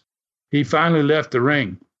messes, he finally left the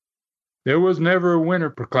ring. There was never a winner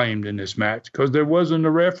proclaimed in this match because there wasn't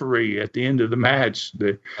a referee at the end of the match.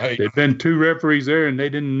 There'd been 2 referees there, and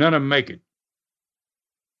none of them make it.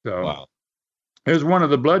 So It was one of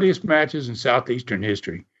the bloodiest matches in Southeastern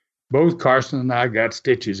history. Both Carson and I got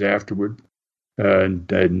stitches afterward. And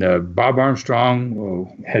Bob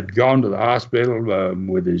Armstrong had gone to the hospital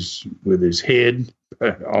with his head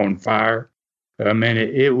on fire. I mean,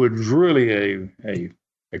 it was really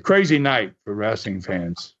a crazy night for wrestling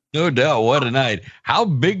fans. No doubt. What a night. How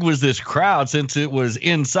big was this crowd since it was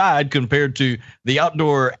inside compared to the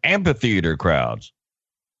outdoor amphitheater crowds?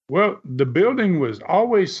 Well, the building was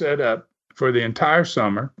always set up for the entire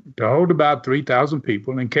summer to hold about 3,000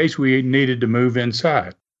 people in case we needed to move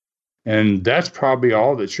inside. And that's probably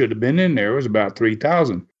all that should have been in there was about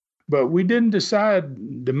 3,000. But we didn't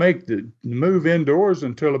decide to make the move indoors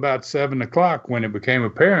until about 7 o'clock when it became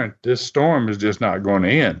apparent this storm is just not going to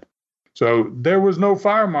end. So there was no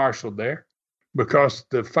fire marshal there because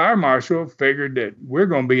the fire marshal figured that we're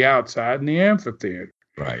going to be outside in the amphitheater.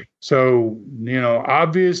 Right. So,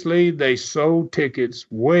 obviously they sold tickets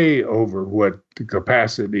way over what the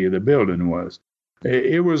capacity of the building was.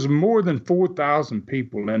 It was more than 4,000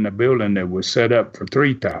 people in the building that was set up for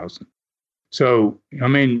 3,000. So, I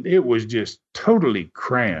mean, it was just totally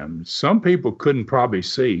crammed. Some people couldn't probably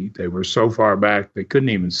see. They were so far back, they couldn't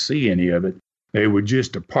even see any of it. They were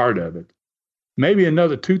just a part of it. Maybe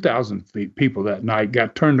another 2,000 people that night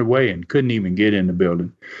got turned away and couldn't even get in the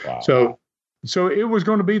building. Wow. So it was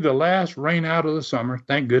going to be the last rain out of the summer.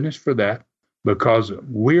 Thank goodness for that, because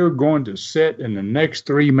we're going to set in the next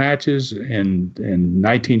 3 matches in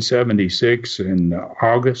 1976 in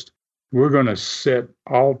August. We're going to set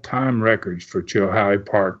all-time records for Chilhowie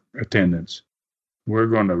Park attendance. We're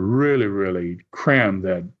going to really, really cram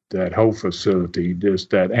that whole facility. Just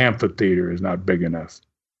that amphitheater is not big enough.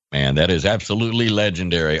 Man, that is absolutely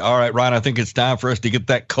legendary. All right, Ron, I think it's time for us to get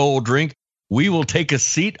that cold drink. We will take a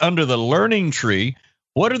seat under the learning tree.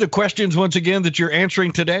 What are the questions, once again, that you're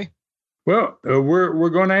answering today? Well, we're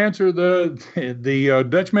going to answer the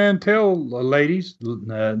Dutch Mantell ladies.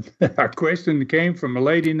 Our question came from a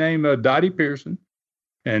lady named Dottie Pearson,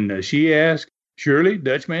 and she asked, surely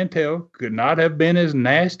Dutch Mantell could not have been as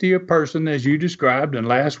nasty a person as you described in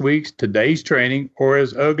last week's Today's Training, or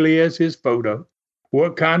as ugly as his photo.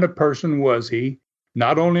 What kind of person was he,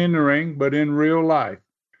 not only in the ring, but in real life?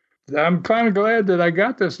 I'm kind of glad that I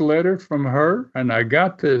got this letter from her, and I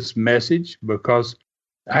got this message, because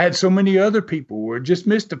I had so many other people who were just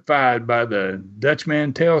mystified by the Dutch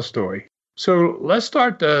Mantell story. So let's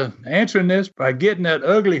start answering this by getting that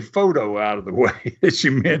ugly photo out of the way that she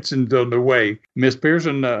mentioned on the way. Miss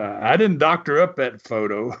Pearson, I didn't doctor up that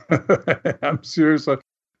photo. I'm serious.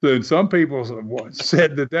 And some people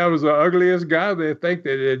said that was the ugliest guy they think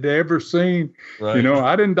that they'd ever seen. Right. You know,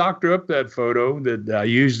 I didn't doctor up that photo that I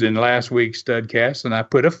used in last week's Studcast, and I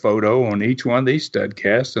put a photo on each one of these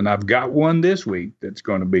Studcasts, and I've got one this week that's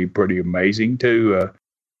going to be pretty amazing too.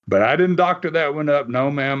 But I didn't doctor that one up. No,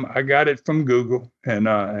 ma'am. I got it from Google, and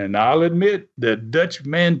I'll admit that Dutch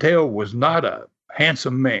Mantell was not a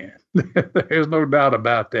handsome man. There's no doubt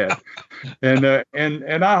about that. And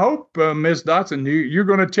I hope, Miss Dotson, you're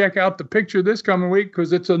going to check out the picture this coming week,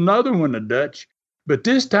 because it's another one of Dutch. But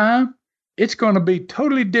this time, it's going to be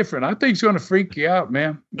totally different. I think it's going to freak you out,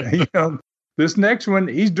 ma'am. You know, this next one,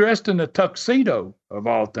 he's dressed in a tuxedo, of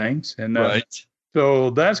all things. And right. So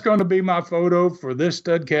that's going to be my photo for this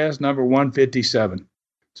Studcast number 157.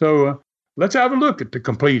 So let's have a look at the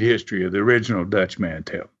complete history of the original Dutch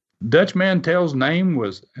Mantell. Dutch Mantell's name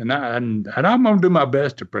was, and I'm going to do my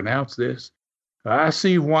best to pronounce this. I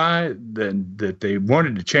see why that they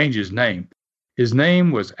wanted to change his name. His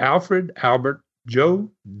name was Alfred Albert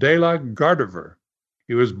Joe de la Gardever.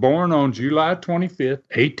 He was born on July 25th,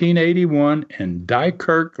 1881 in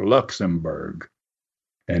Dijkerk, Luxembourg.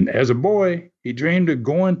 And as a boy, he dreamed of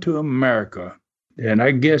going to America. And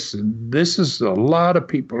I guess this is a lot of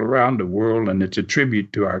people around the world, and it's a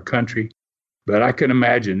tribute to our country. But I can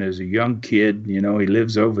imagine as a young kid, you know, he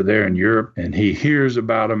lives over there in Europe and he hears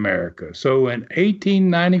about America. So in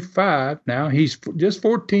 1895, now he's just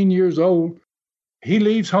 14 years old, he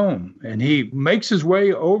leaves home and he makes his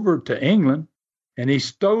way over to England, and he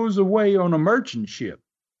stows away on a merchant ship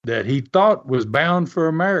that he thought was bound for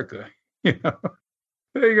America. You know,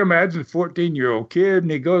 you can imagine a 14-year-old kid,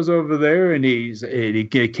 and he goes over there and he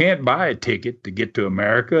can't buy a ticket to get to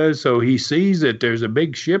America. So he sees that there's a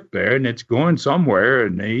big ship there and it's going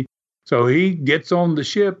somewhere. So he gets on the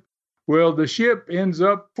ship. Well, the ship ends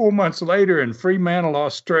up 4 months later in Fremantle,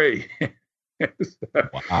 Australia.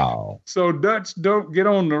 Wow. So Dutch don't get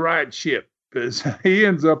on the right ship, because he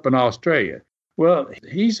ends up in Australia. Well,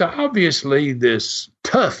 he's obviously this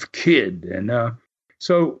tough kid. And,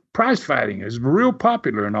 so prize fighting is real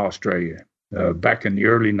popular in Australia back in the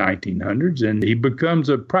early 1900s, and he becomes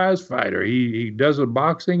a prize fighter. He does a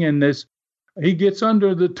boxing, and he gets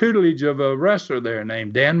under the tutelage of a wrestler there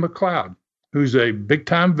named Dan McLeod, who's a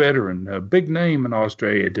big-time veteran, a big name in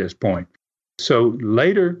Australia at this point. So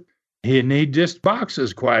later, he just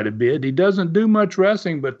boxes quite a bit. He doesn't do much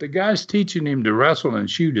wrestling, but the guy's teaching him to wrestle and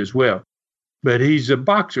shoot as well. But he's a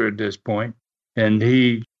boxer at this point, and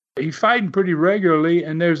he's fighting pretty regularly,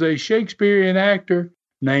 and there's a Shakespearean actor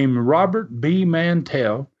named Robert B.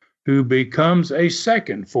 Mantell who becomes a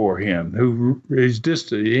second for him, who is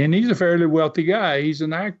just, and he's a fairly wealthy guy. He's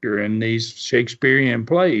an actor in these Shakespearean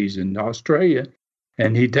plays in Australia,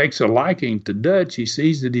 and he takes a liking to Dutch. He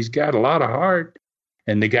sees that he's got a lot of heart,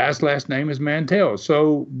 and the guy's last name is Mantell.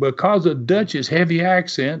 So because of Dutch's heavy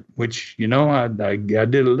accent, which, you know, I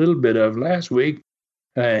did a little bit of last week,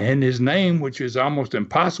 and his name, which is almost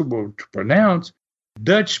impossible to pronounce,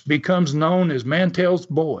 Dutch becomes known as Mantell's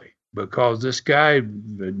boy, because this guy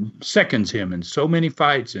seconds him in so many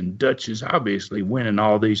fights, and Dutch is obviously winning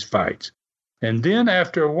all these fights. And then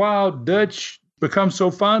after a while, Dutch becomes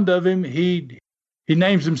so fond of him, he he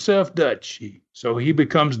names himself Dutch. So he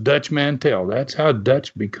becomes Dutch Mantell. That's how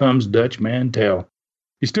Dutch becomes Dutch Mantell.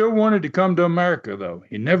 He still wanted to come to America, though.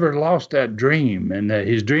 He never lost that dream, and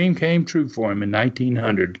his dream came true for him in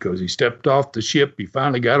 1900 because he stepped off the ship. He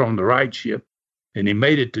finally got on the right ship, and he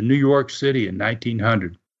made it to New York City in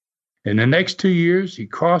 1900. In the next 2 years, he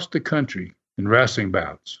crossed the country in wrestling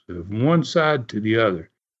bouts, from one side to the other.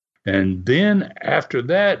 And then after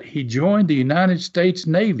that, he joined the United States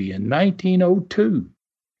Navy in 1902.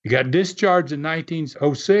 He got discharged in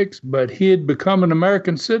 1906, but he had become an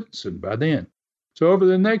American citizen by then. So over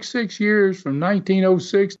the next 6 years, from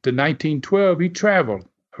 1906 to 1912, he traveled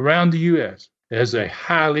around the U.S. as a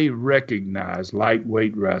highly recognized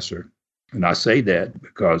lightweight wrestler. And I say that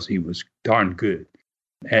because he was darn good.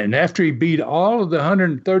 And after he beat all of the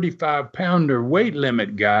 135-pounder weight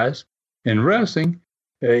limit guys in wrestling,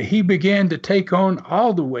 he began to take on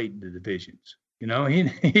all the weight divisions. You know,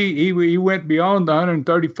 he went beyond the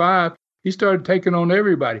 135. He started taking on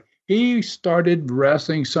everybody. He started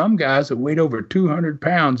wrestling some guys that weighed over 200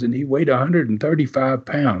 pounds, and he weighed 135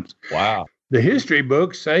 pounds. Wow. The history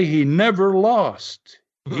books say he never lost.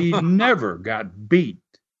 He never got beat.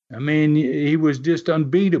 I mean, he was just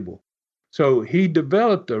unbeatable. So he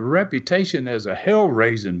developed a reputation as a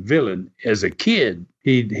hell-raising villain as a kid.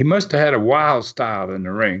 He must have had a wild style in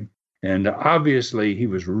the ring, and obviously he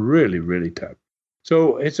was really, really tough.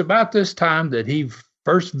 So it's about this time that he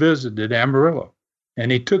first visited Amarillo,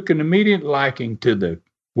 and he took an immediate liking to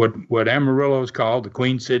what Amarillo is called the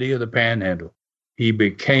Queen City of the Panhandle. He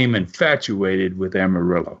became infatuated with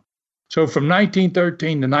Amarillo. So from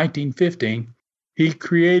 1913 to 1915, he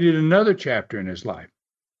created another chapter in his life.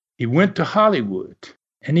 He went to Hollywood,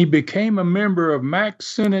 and he became a member of Mack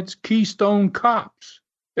Sennett's Keystone Cops.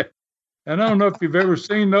 And I don't know if you've ever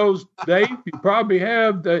seen those, Dave. You probably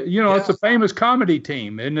have. It's a famous comedy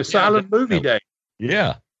team in the silent movie day.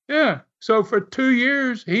 Yeah. Yeah. So for 2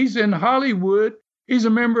 years, he's in Hollywood. He's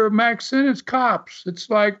a member of Mack Sennett's Cops.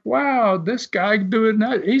 It's like, wow, this guy doing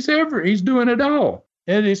that. He's doing it all.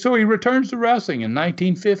 And so he returns to wrestling in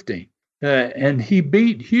 1915. And he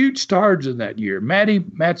beat huge stars in that year. Matty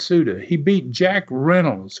Matsuda. He beat Jack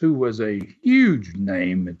Reynolds, who was a huge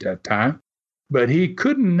name at that time. But he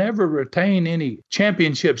couldn't never retain any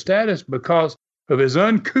championship status because of his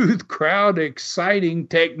uncouth, crowd-exciting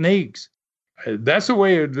techniques. That's the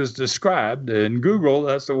way it was described. In Google,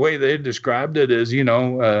 that's the way they described it as,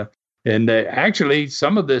 actually,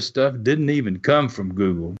 some of this stuff didn't even come from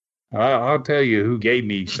Google. I'll tell you who gave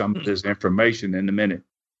me some of this information in a minute.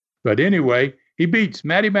 But anyway, he beats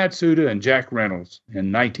Matty Matsuda and Jack Reynolds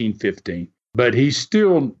in 1915. But he's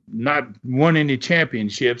still not won any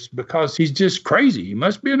championships because he's just crazy. He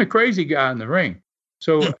must be a crazy guy in the ring.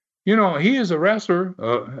 So, he is a wrestler,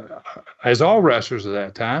 as all wrestlers at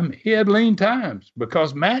that time. He had lean times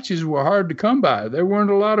because matches were hard to come by. There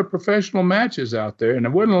weren't a lot of professional matches out there, and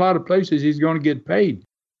there wasn't a lot of places he's going to get paid.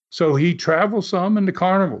 So he traveled some in the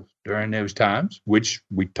carnivals during those times, which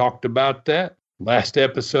we talked about that last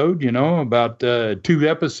episode, about 2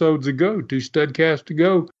 episodes ago, 2 studcasts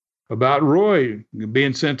ago, about Roy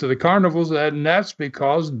being sent to the carnivals, and that's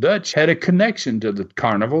because Dutch had a connection to the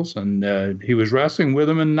carnivals, and he was wrestling with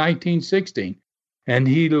them in 1916. And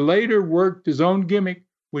he later worked his own gimmick,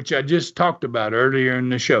 which I just talked about earlier in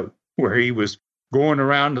the show, where he was going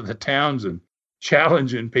around to the towns and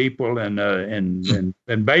challenging people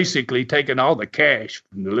and basically taking all the cash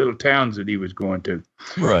from the little towns that he was going to.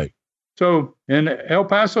 Right. So in El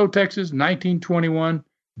Paso, Texas, 1921,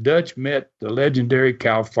 Dutch met the legendary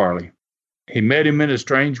Cal Farley. He met him in a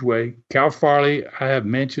strange way. Cal Farley, I have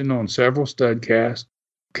mentioned on several studcasts.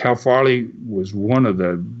 Cal Farley was one of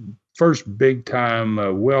the first big-time,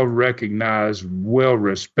 well-recognized,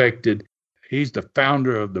 well-respected. He's the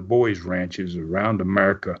founder of the boys' ranches around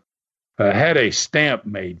America. Had a stamp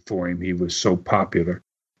made for him. He was so popular.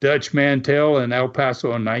 Dutch Mantell in El Paso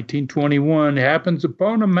in 1921 happens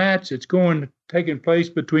upon a match that's taking place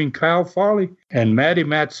between Cal Farley and Matty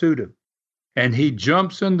Matsuda. And he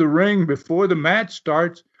jumps in the ring before the match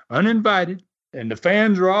starts, uninvited, and the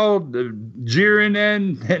fans are all jeering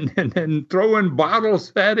and throwing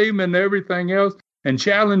bottles at him and everything else, and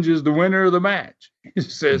challenges the winner of the match. He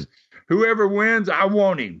says, whoever wins, I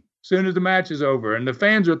want him. As soon as the match is over, and the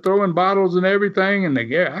fans are throwing bottles and everything, and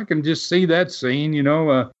I can just see that scene,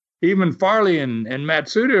 even Farley and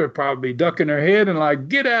Matsuda are probably ducking their head and like,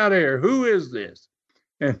 get out of here, who is this?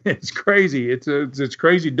 And it's crazy. It's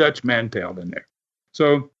crazy Dutch Mantell in there.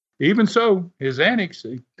 So even so, his antics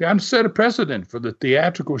kind of set a precedent for the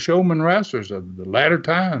theatrical showman wrestlers of the latter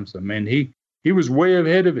times. I mean, he was way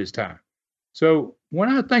ahead of his time. So when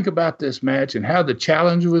I think about this match and how the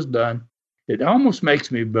challenge was done, it almost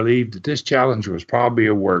makes me believe that this challenge was probably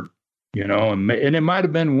a work, and it might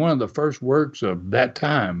have been one of the first works of that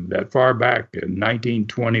time, that far back in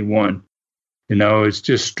 1921. It's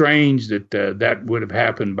just strange that that would have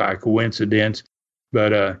happened by coincidence,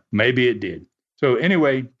 but maybe it did. So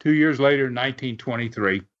anyway, 2 years later,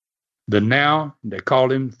 1923, they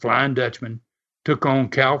called him Flying Dutchman, took on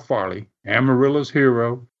Cal Farley, Amarillo's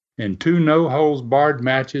hero, in 2 no-holds-barred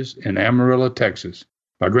matches in Amarillo, Texas.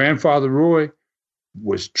 My grandfather Roy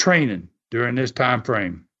was training during this time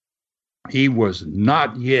frame. He was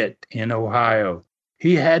not yet in Ohio.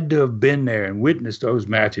 He had to have been there and witnessed those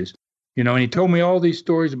matches. And he told me all these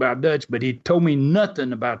stories about Dutch, but he told me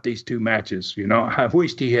nothing about these 2 matches. I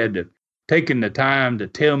wished he had taken the time to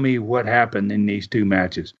tell me what happened in these 2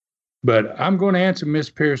 matches. But I'm going to answer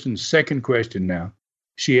Miss Pearson's second question now.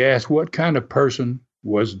 She asked what kind of person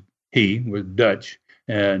was Dutch,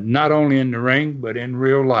 not only in the ring, but in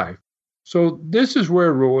real life. So this is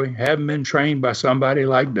where Roy, having been trained by somebody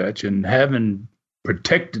like Dutch and having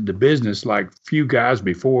protected the business like few guys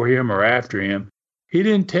before him or after him, he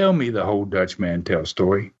didn't tell me the whole Dutch Mantell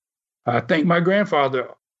story. I think my grandfather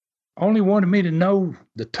only wanted me to know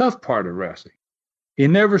the tough part of wrestling. He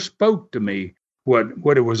never spoke to me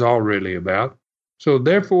what it was all really about. So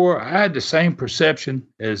therefore, I had the same perception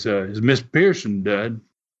as Miss Pearson did,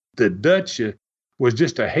 that Dutch was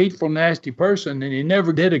just a hateful, nasty person, and he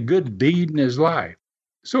never did a good deed in his life.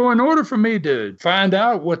 So in order for me to find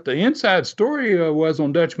out what the inside story was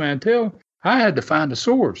on Dutch Mantell, I had to find a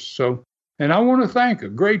source. And I want to thank a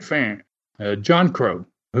great fan, John Crow,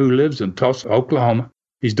 who lives in Tulsa, Oklahoma.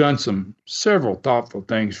 He's done several thoughtful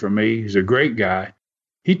things for me. He's a great guy.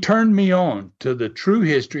 He turned me on to the true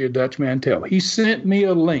history of Dutch Mantell. He sent me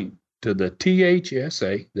a link to the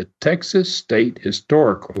THSA, the Texas State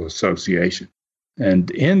Historical Association.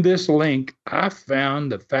 And in this link, I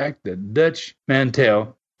found the fact that Dutch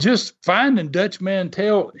Mantell, just finding Dutch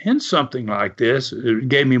Mantell in something like this, it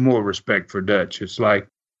gave me more respect for Dutch. It's like,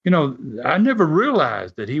 I never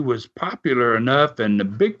realized that he was popular enough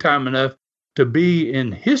and big time enough to be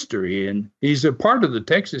in history. And he's a part of the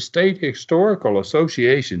Texas State Historical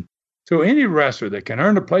Association. So any wrestler that can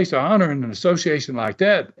earn a place of honor in an association like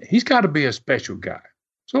that, he's got to be a special guy.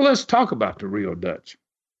 So let's talk about the real Dutch.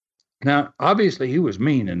 Now, obviously, he was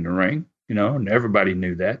mean in the ring, and everybody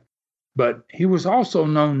knew that. But he was also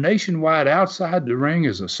known nationwide outside the ring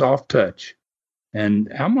as a soft touch.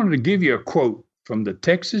 And I'm going to give you a quote from the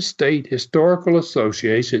Texas State Historical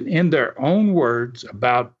Association in their own words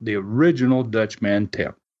about the original Dutch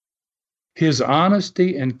Mantell. His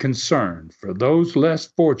honesty and concern for those less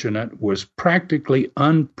fortunate was practically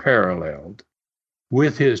unparalleled.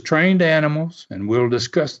 With his trained animals, and we'll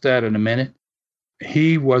discuss that in a minute,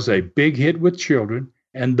 he was a big hit with children,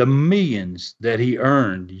 and the millions that he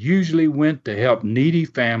earned usually went to help needy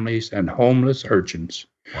families and homeless urchins.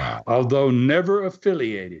 Wow. Although never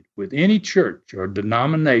affiliated with any church or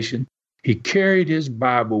denomination, he carried his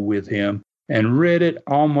Bible with him and read it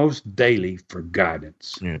almost daily for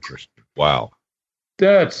guidance. Interesting. Wow.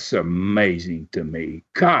 That's amazing to me.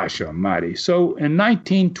 Gosh almighty. So in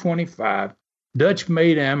 1925, Dutch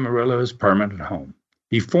made Amarillo his permanent home.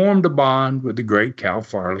 He formed a bond with the great Cal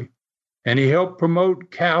Farley, and he helped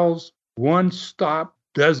promote Cal's one-stop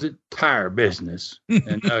does-it tire business.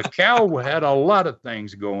 And Cal had a lot of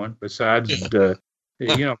things going besides,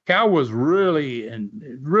 Cal was really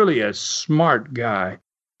a smart guy,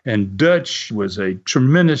 and Dutch was a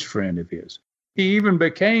tremendous friend of his. He even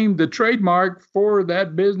became the trademark for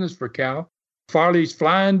that business for Cal. Farley's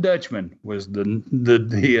Flying Dutchman was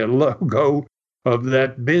the logo of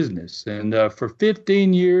that business. And for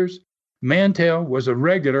 15 years, Mantell was a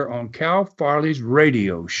regular on Cal Farley's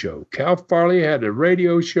radio show. Cal Farley had a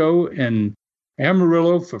radio show in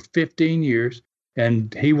Amarillo for 15 years,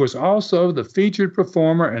 and he was also the featured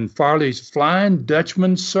performer in Farley's Flying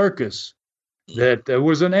Dutchman Circus. That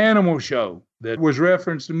was an animal show that was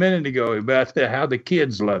referenced a minute ago about how the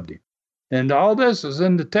kids loved him. And all this is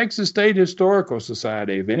in the Texas State Historical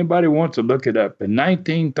Society. If anybody wants to look it up, a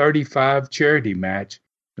 1935 charity match,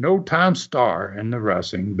 an old-time star in the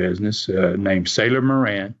wrestling business named Sailor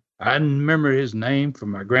Moran. I remember his name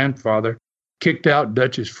from my grandfather, kicked out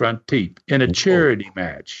Dutch's front teeth in a charity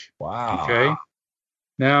match. Wow. Okay?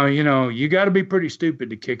 Now, you got to be pretty stupid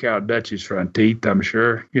to kick out Dutch's front teeth, I'm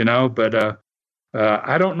sure, but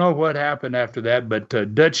I don't know what happened after that, but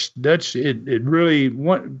Dutch, it really,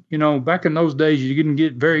 back in those days, you didn't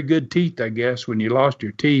get very good teeth, I guess, when you lost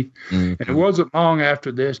your teeth. Mm-hmm. And it wasn't long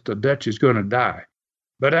after this till Dutch is going to die.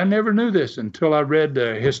 But I never knew this until I read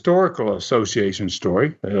the Historical Association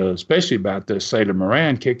story, especially about the Sailor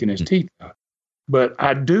Moran kicking his teeth out. But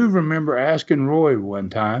I do remember asking Roy one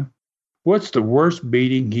time, what's the worst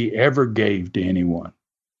beating he ever gave to anyone?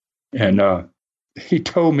 And he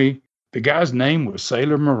told me the guy's name was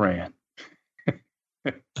Sailor Moran.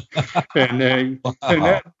 And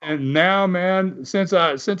now, man, since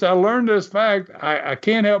I learned this fact, I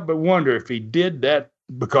can't help but wonder if he did that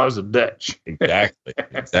because of Dutch.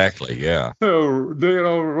 Exactly, yeah. So,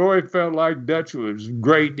 Roy felt like Dutch was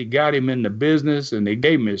great. He got him in the business, and he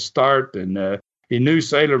gave him his start, and he knew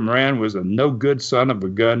Sailor Moran was a no-good son of a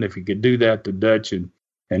gun if he could do that to Dutch, and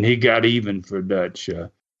he got even for Dutch.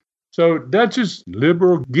 So Dutch's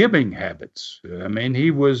liberal giving habits. I mean,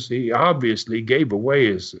 he obviously gave away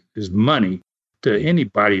his money to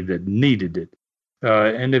anybody that needed it,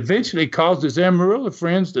 and eventually caused his Amarillo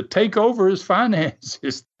friends to take over his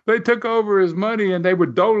finances. They took over his money and they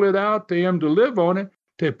would dole it out to him to live on it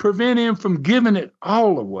to prevent him from giving it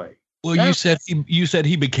all away. Well, you said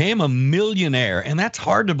he became a millionaire, and that's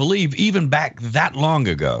hard to believe even back that long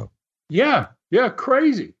ago. Yeah,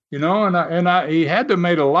 crazy. He had to have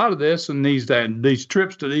made a lot of this and these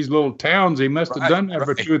trips to these little towns. He must have done that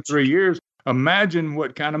for 2 or 3 years. Imagine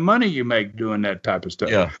what kind of money you make doing that type of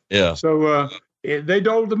stuff. Yeah. So they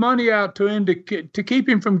doled the money out to him to keep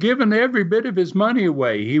him from giving every bit of his money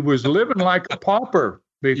away. He was living like a pauper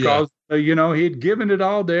because he had given it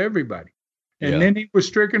all to everybody. And then he was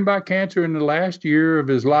stricken by cancer in the last year of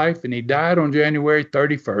his life, and he died on January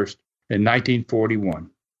 31st in 1941.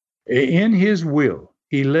 In his will,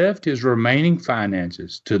 he left his remaining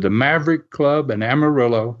finances to the Maverick Club in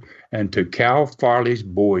Amarillo and to Cal Farley's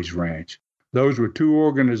Boys Ranch. Those were two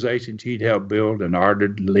organizations he'd helped build and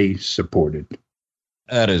ardently supported.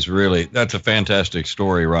 That's a fantastic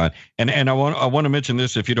story, Ron. And I want to mention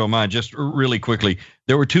this, if you don't mind, just really quickly.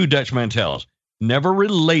 There were two Dutch Mantels, never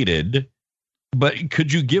related. But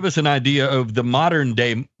could you give us an idea of the modern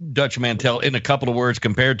day Dutch Mantell in a couple of words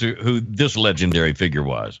compared to who this legendary figure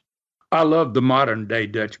was? I love the modern day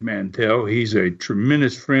Dutch Mantell. He's a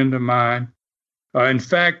tremendous friend of mine. In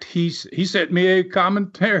fact, he sent me a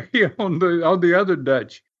commentary on the other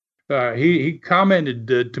Dutch. He commented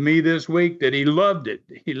to me this week that he loved it.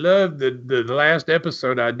 He loved the last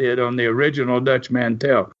episode I did on the original Dutch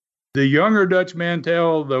Mantell. The younger Dutch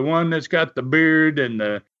Mantell, the one that's got the beard and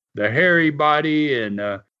the hairy body and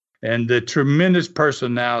the tremendous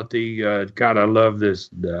personality. God, I love this.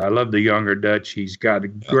 I love the younger Dutch. He's got a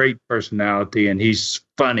great personality and he's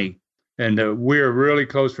funny. And we're really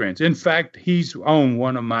close friends. In fact, he's on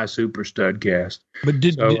one of my Super Studcasts. But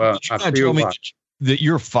did you tell me that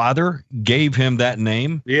your father gave him that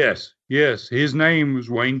name? Yes. His name was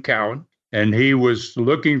Wayne Cowan, and he was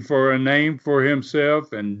looking for a name for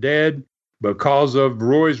himself. And Dad, because of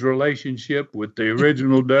Roy's relationship with the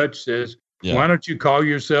original Dutch, says, why don't you call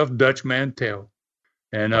yourself Dutch Mantell?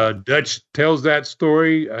 And Dutch tells that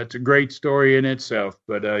story. It's a great story in itself.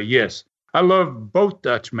 But yes, I love both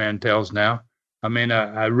Dutch Mantells now. I mean,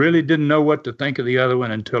 I really didn't know what to think of the other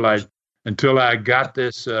one until I got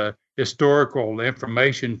this historical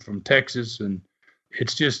information from Texas. And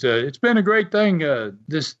it's just, it's been a great thing.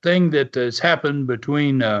 This thing that has happened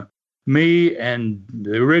between me and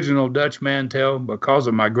the original Dutch Mantell because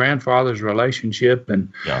of my grandfather's relationship.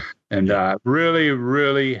 And I really,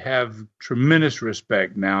 really have tremendous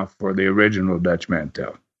respect now for the original Dutch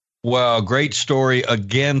Mantell. Well, great story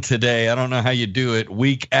again today. I don't know how you do it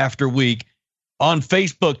week after week. On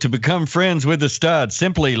Facebook, to become friends with the stud,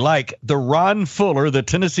 simply like the Ron Fuller, the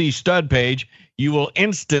Tennessee Stud page. You will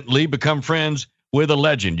instantly become friends with a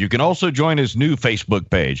legend. You can also join his new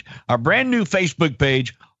Facebook page. Our brand new Facebook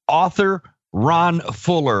page, author Ron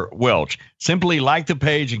Fuller Welch. Simply like the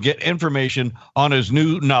page and get information on his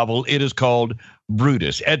new novel. It is called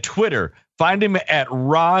Brutus. At Twitter, find him at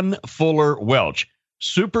Ron Fuller Welch.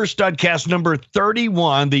 Super Studcast number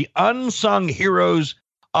 31, the Unsung Heroes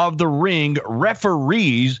of the Ring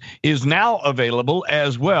Referees, is now available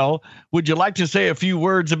as well. Would you like to say a few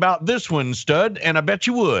words about this one, Stud? And I bet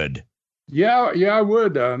you would. Yeah, I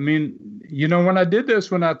would. I mean, when I did this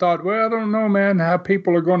one, I thought, well, I don't know, man, how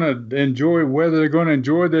people are going to enjoy, whether they're going to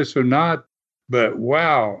enjoy this or not. But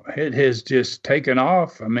wow, it has just taken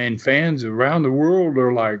off. I mean, fans around the world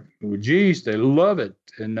are like, well, geez, they love it.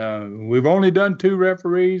 And we've only done 2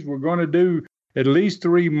 referees. We're going to do at least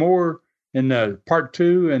 3 more in part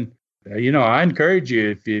 2. And, I encourage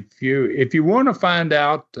you, if you want to find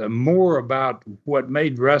out more about what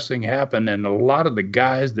made wrestling happen, and a lot of the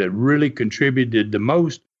guys that really contributed the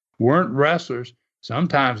most weren't wrestlers.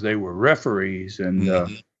 Sometimes they were referees.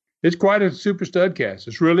 And it's quite a Super Studcast.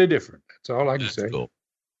 It's really different. That's all I can say. Cool.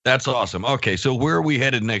 That's awesome. Okay, so where are we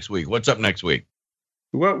headed next week? What's up next week?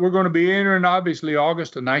 Well, we're going to be entering, obviously,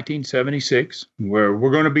 August of 1976, where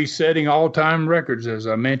we're going to be setting all-time records, as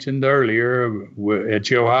I mentioned earlier, at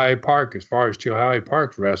Chilhowee Park, as far as Chilhowee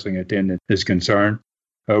Park's wrestling attendance is concerned.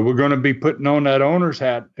 We're going to be putting on that owner's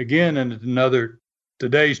hat again in another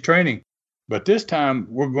today's training. But this time,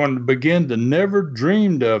 we're going to begin the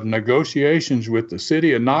never-dreamed-of negotiations with the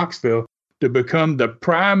city of Knoxville to become the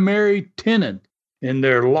primary tenant in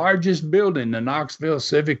their largest building, the Knoxville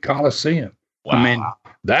Civic Coliseum. Wow. I mean,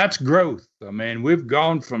 that's growth. I mean, we've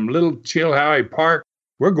gone from little Chilhowee Park.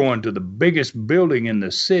 We're going to the biggest building in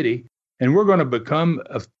the city, and we're going to become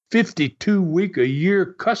a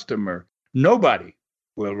 52-week-a-year customer. Nobody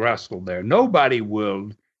will wrestle there. Nobody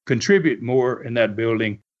will contribute more in that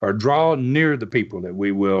building or draw near the people that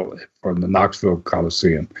we will from the Knoxville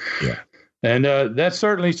Coliseum. Yeah. And that's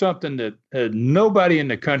certainly something that nobody in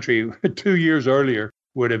the country 2 years earlier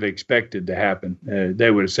would have expected to happen.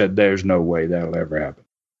 They would have said, there's no way that'll ever happen.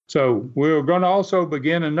 So we're going to also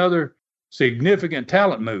begin another significant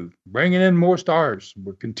talent move, bringing in more stars.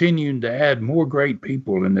 We're continuing to add more great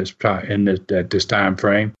people in this at this time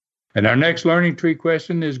frame. And our next learning tree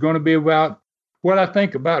question is going to be about what I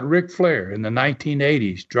think about Ric Flair in the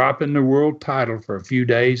 1980s, dropping the world title for a few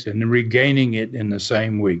days and then regaining it in the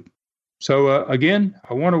same week. So again,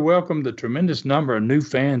 I want to welcome the tremendous number of new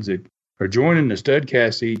fans that are joining the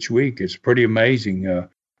Studcast each week. It's pretty amazing.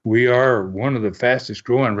 We are one of the fastest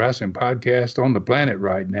growing wrestling podcasts on the planet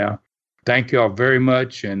right now. Thank you all very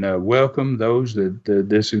much, and welcome those that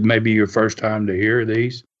this is maybe your first time to hear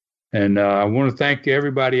these. And I want to thank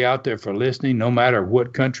everybody out there for listening, no matter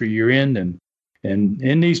what country you're in. And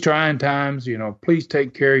in these trying times, please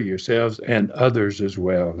take care of yourselves and others as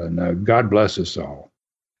well. And God bless us all.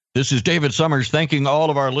 This is David Summers thanking all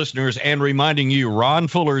of our listeners and reminding you Ron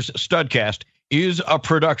Fuller's Studcast is a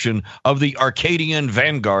production of the Arcadian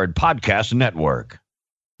Vanguard Podcast Network.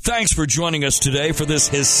 Thanks for joining us today for this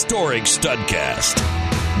historic Studcast.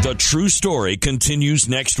 The true story continues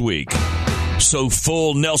next week. So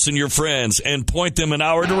full Nelson your friends and point them in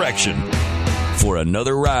our direction for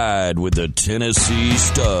another ride with the Tennessee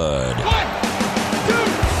Stud. 1, 2,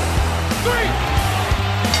 3.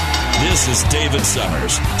 This is David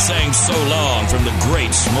Summers saying so long from the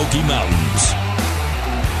Great Smoky Mountains.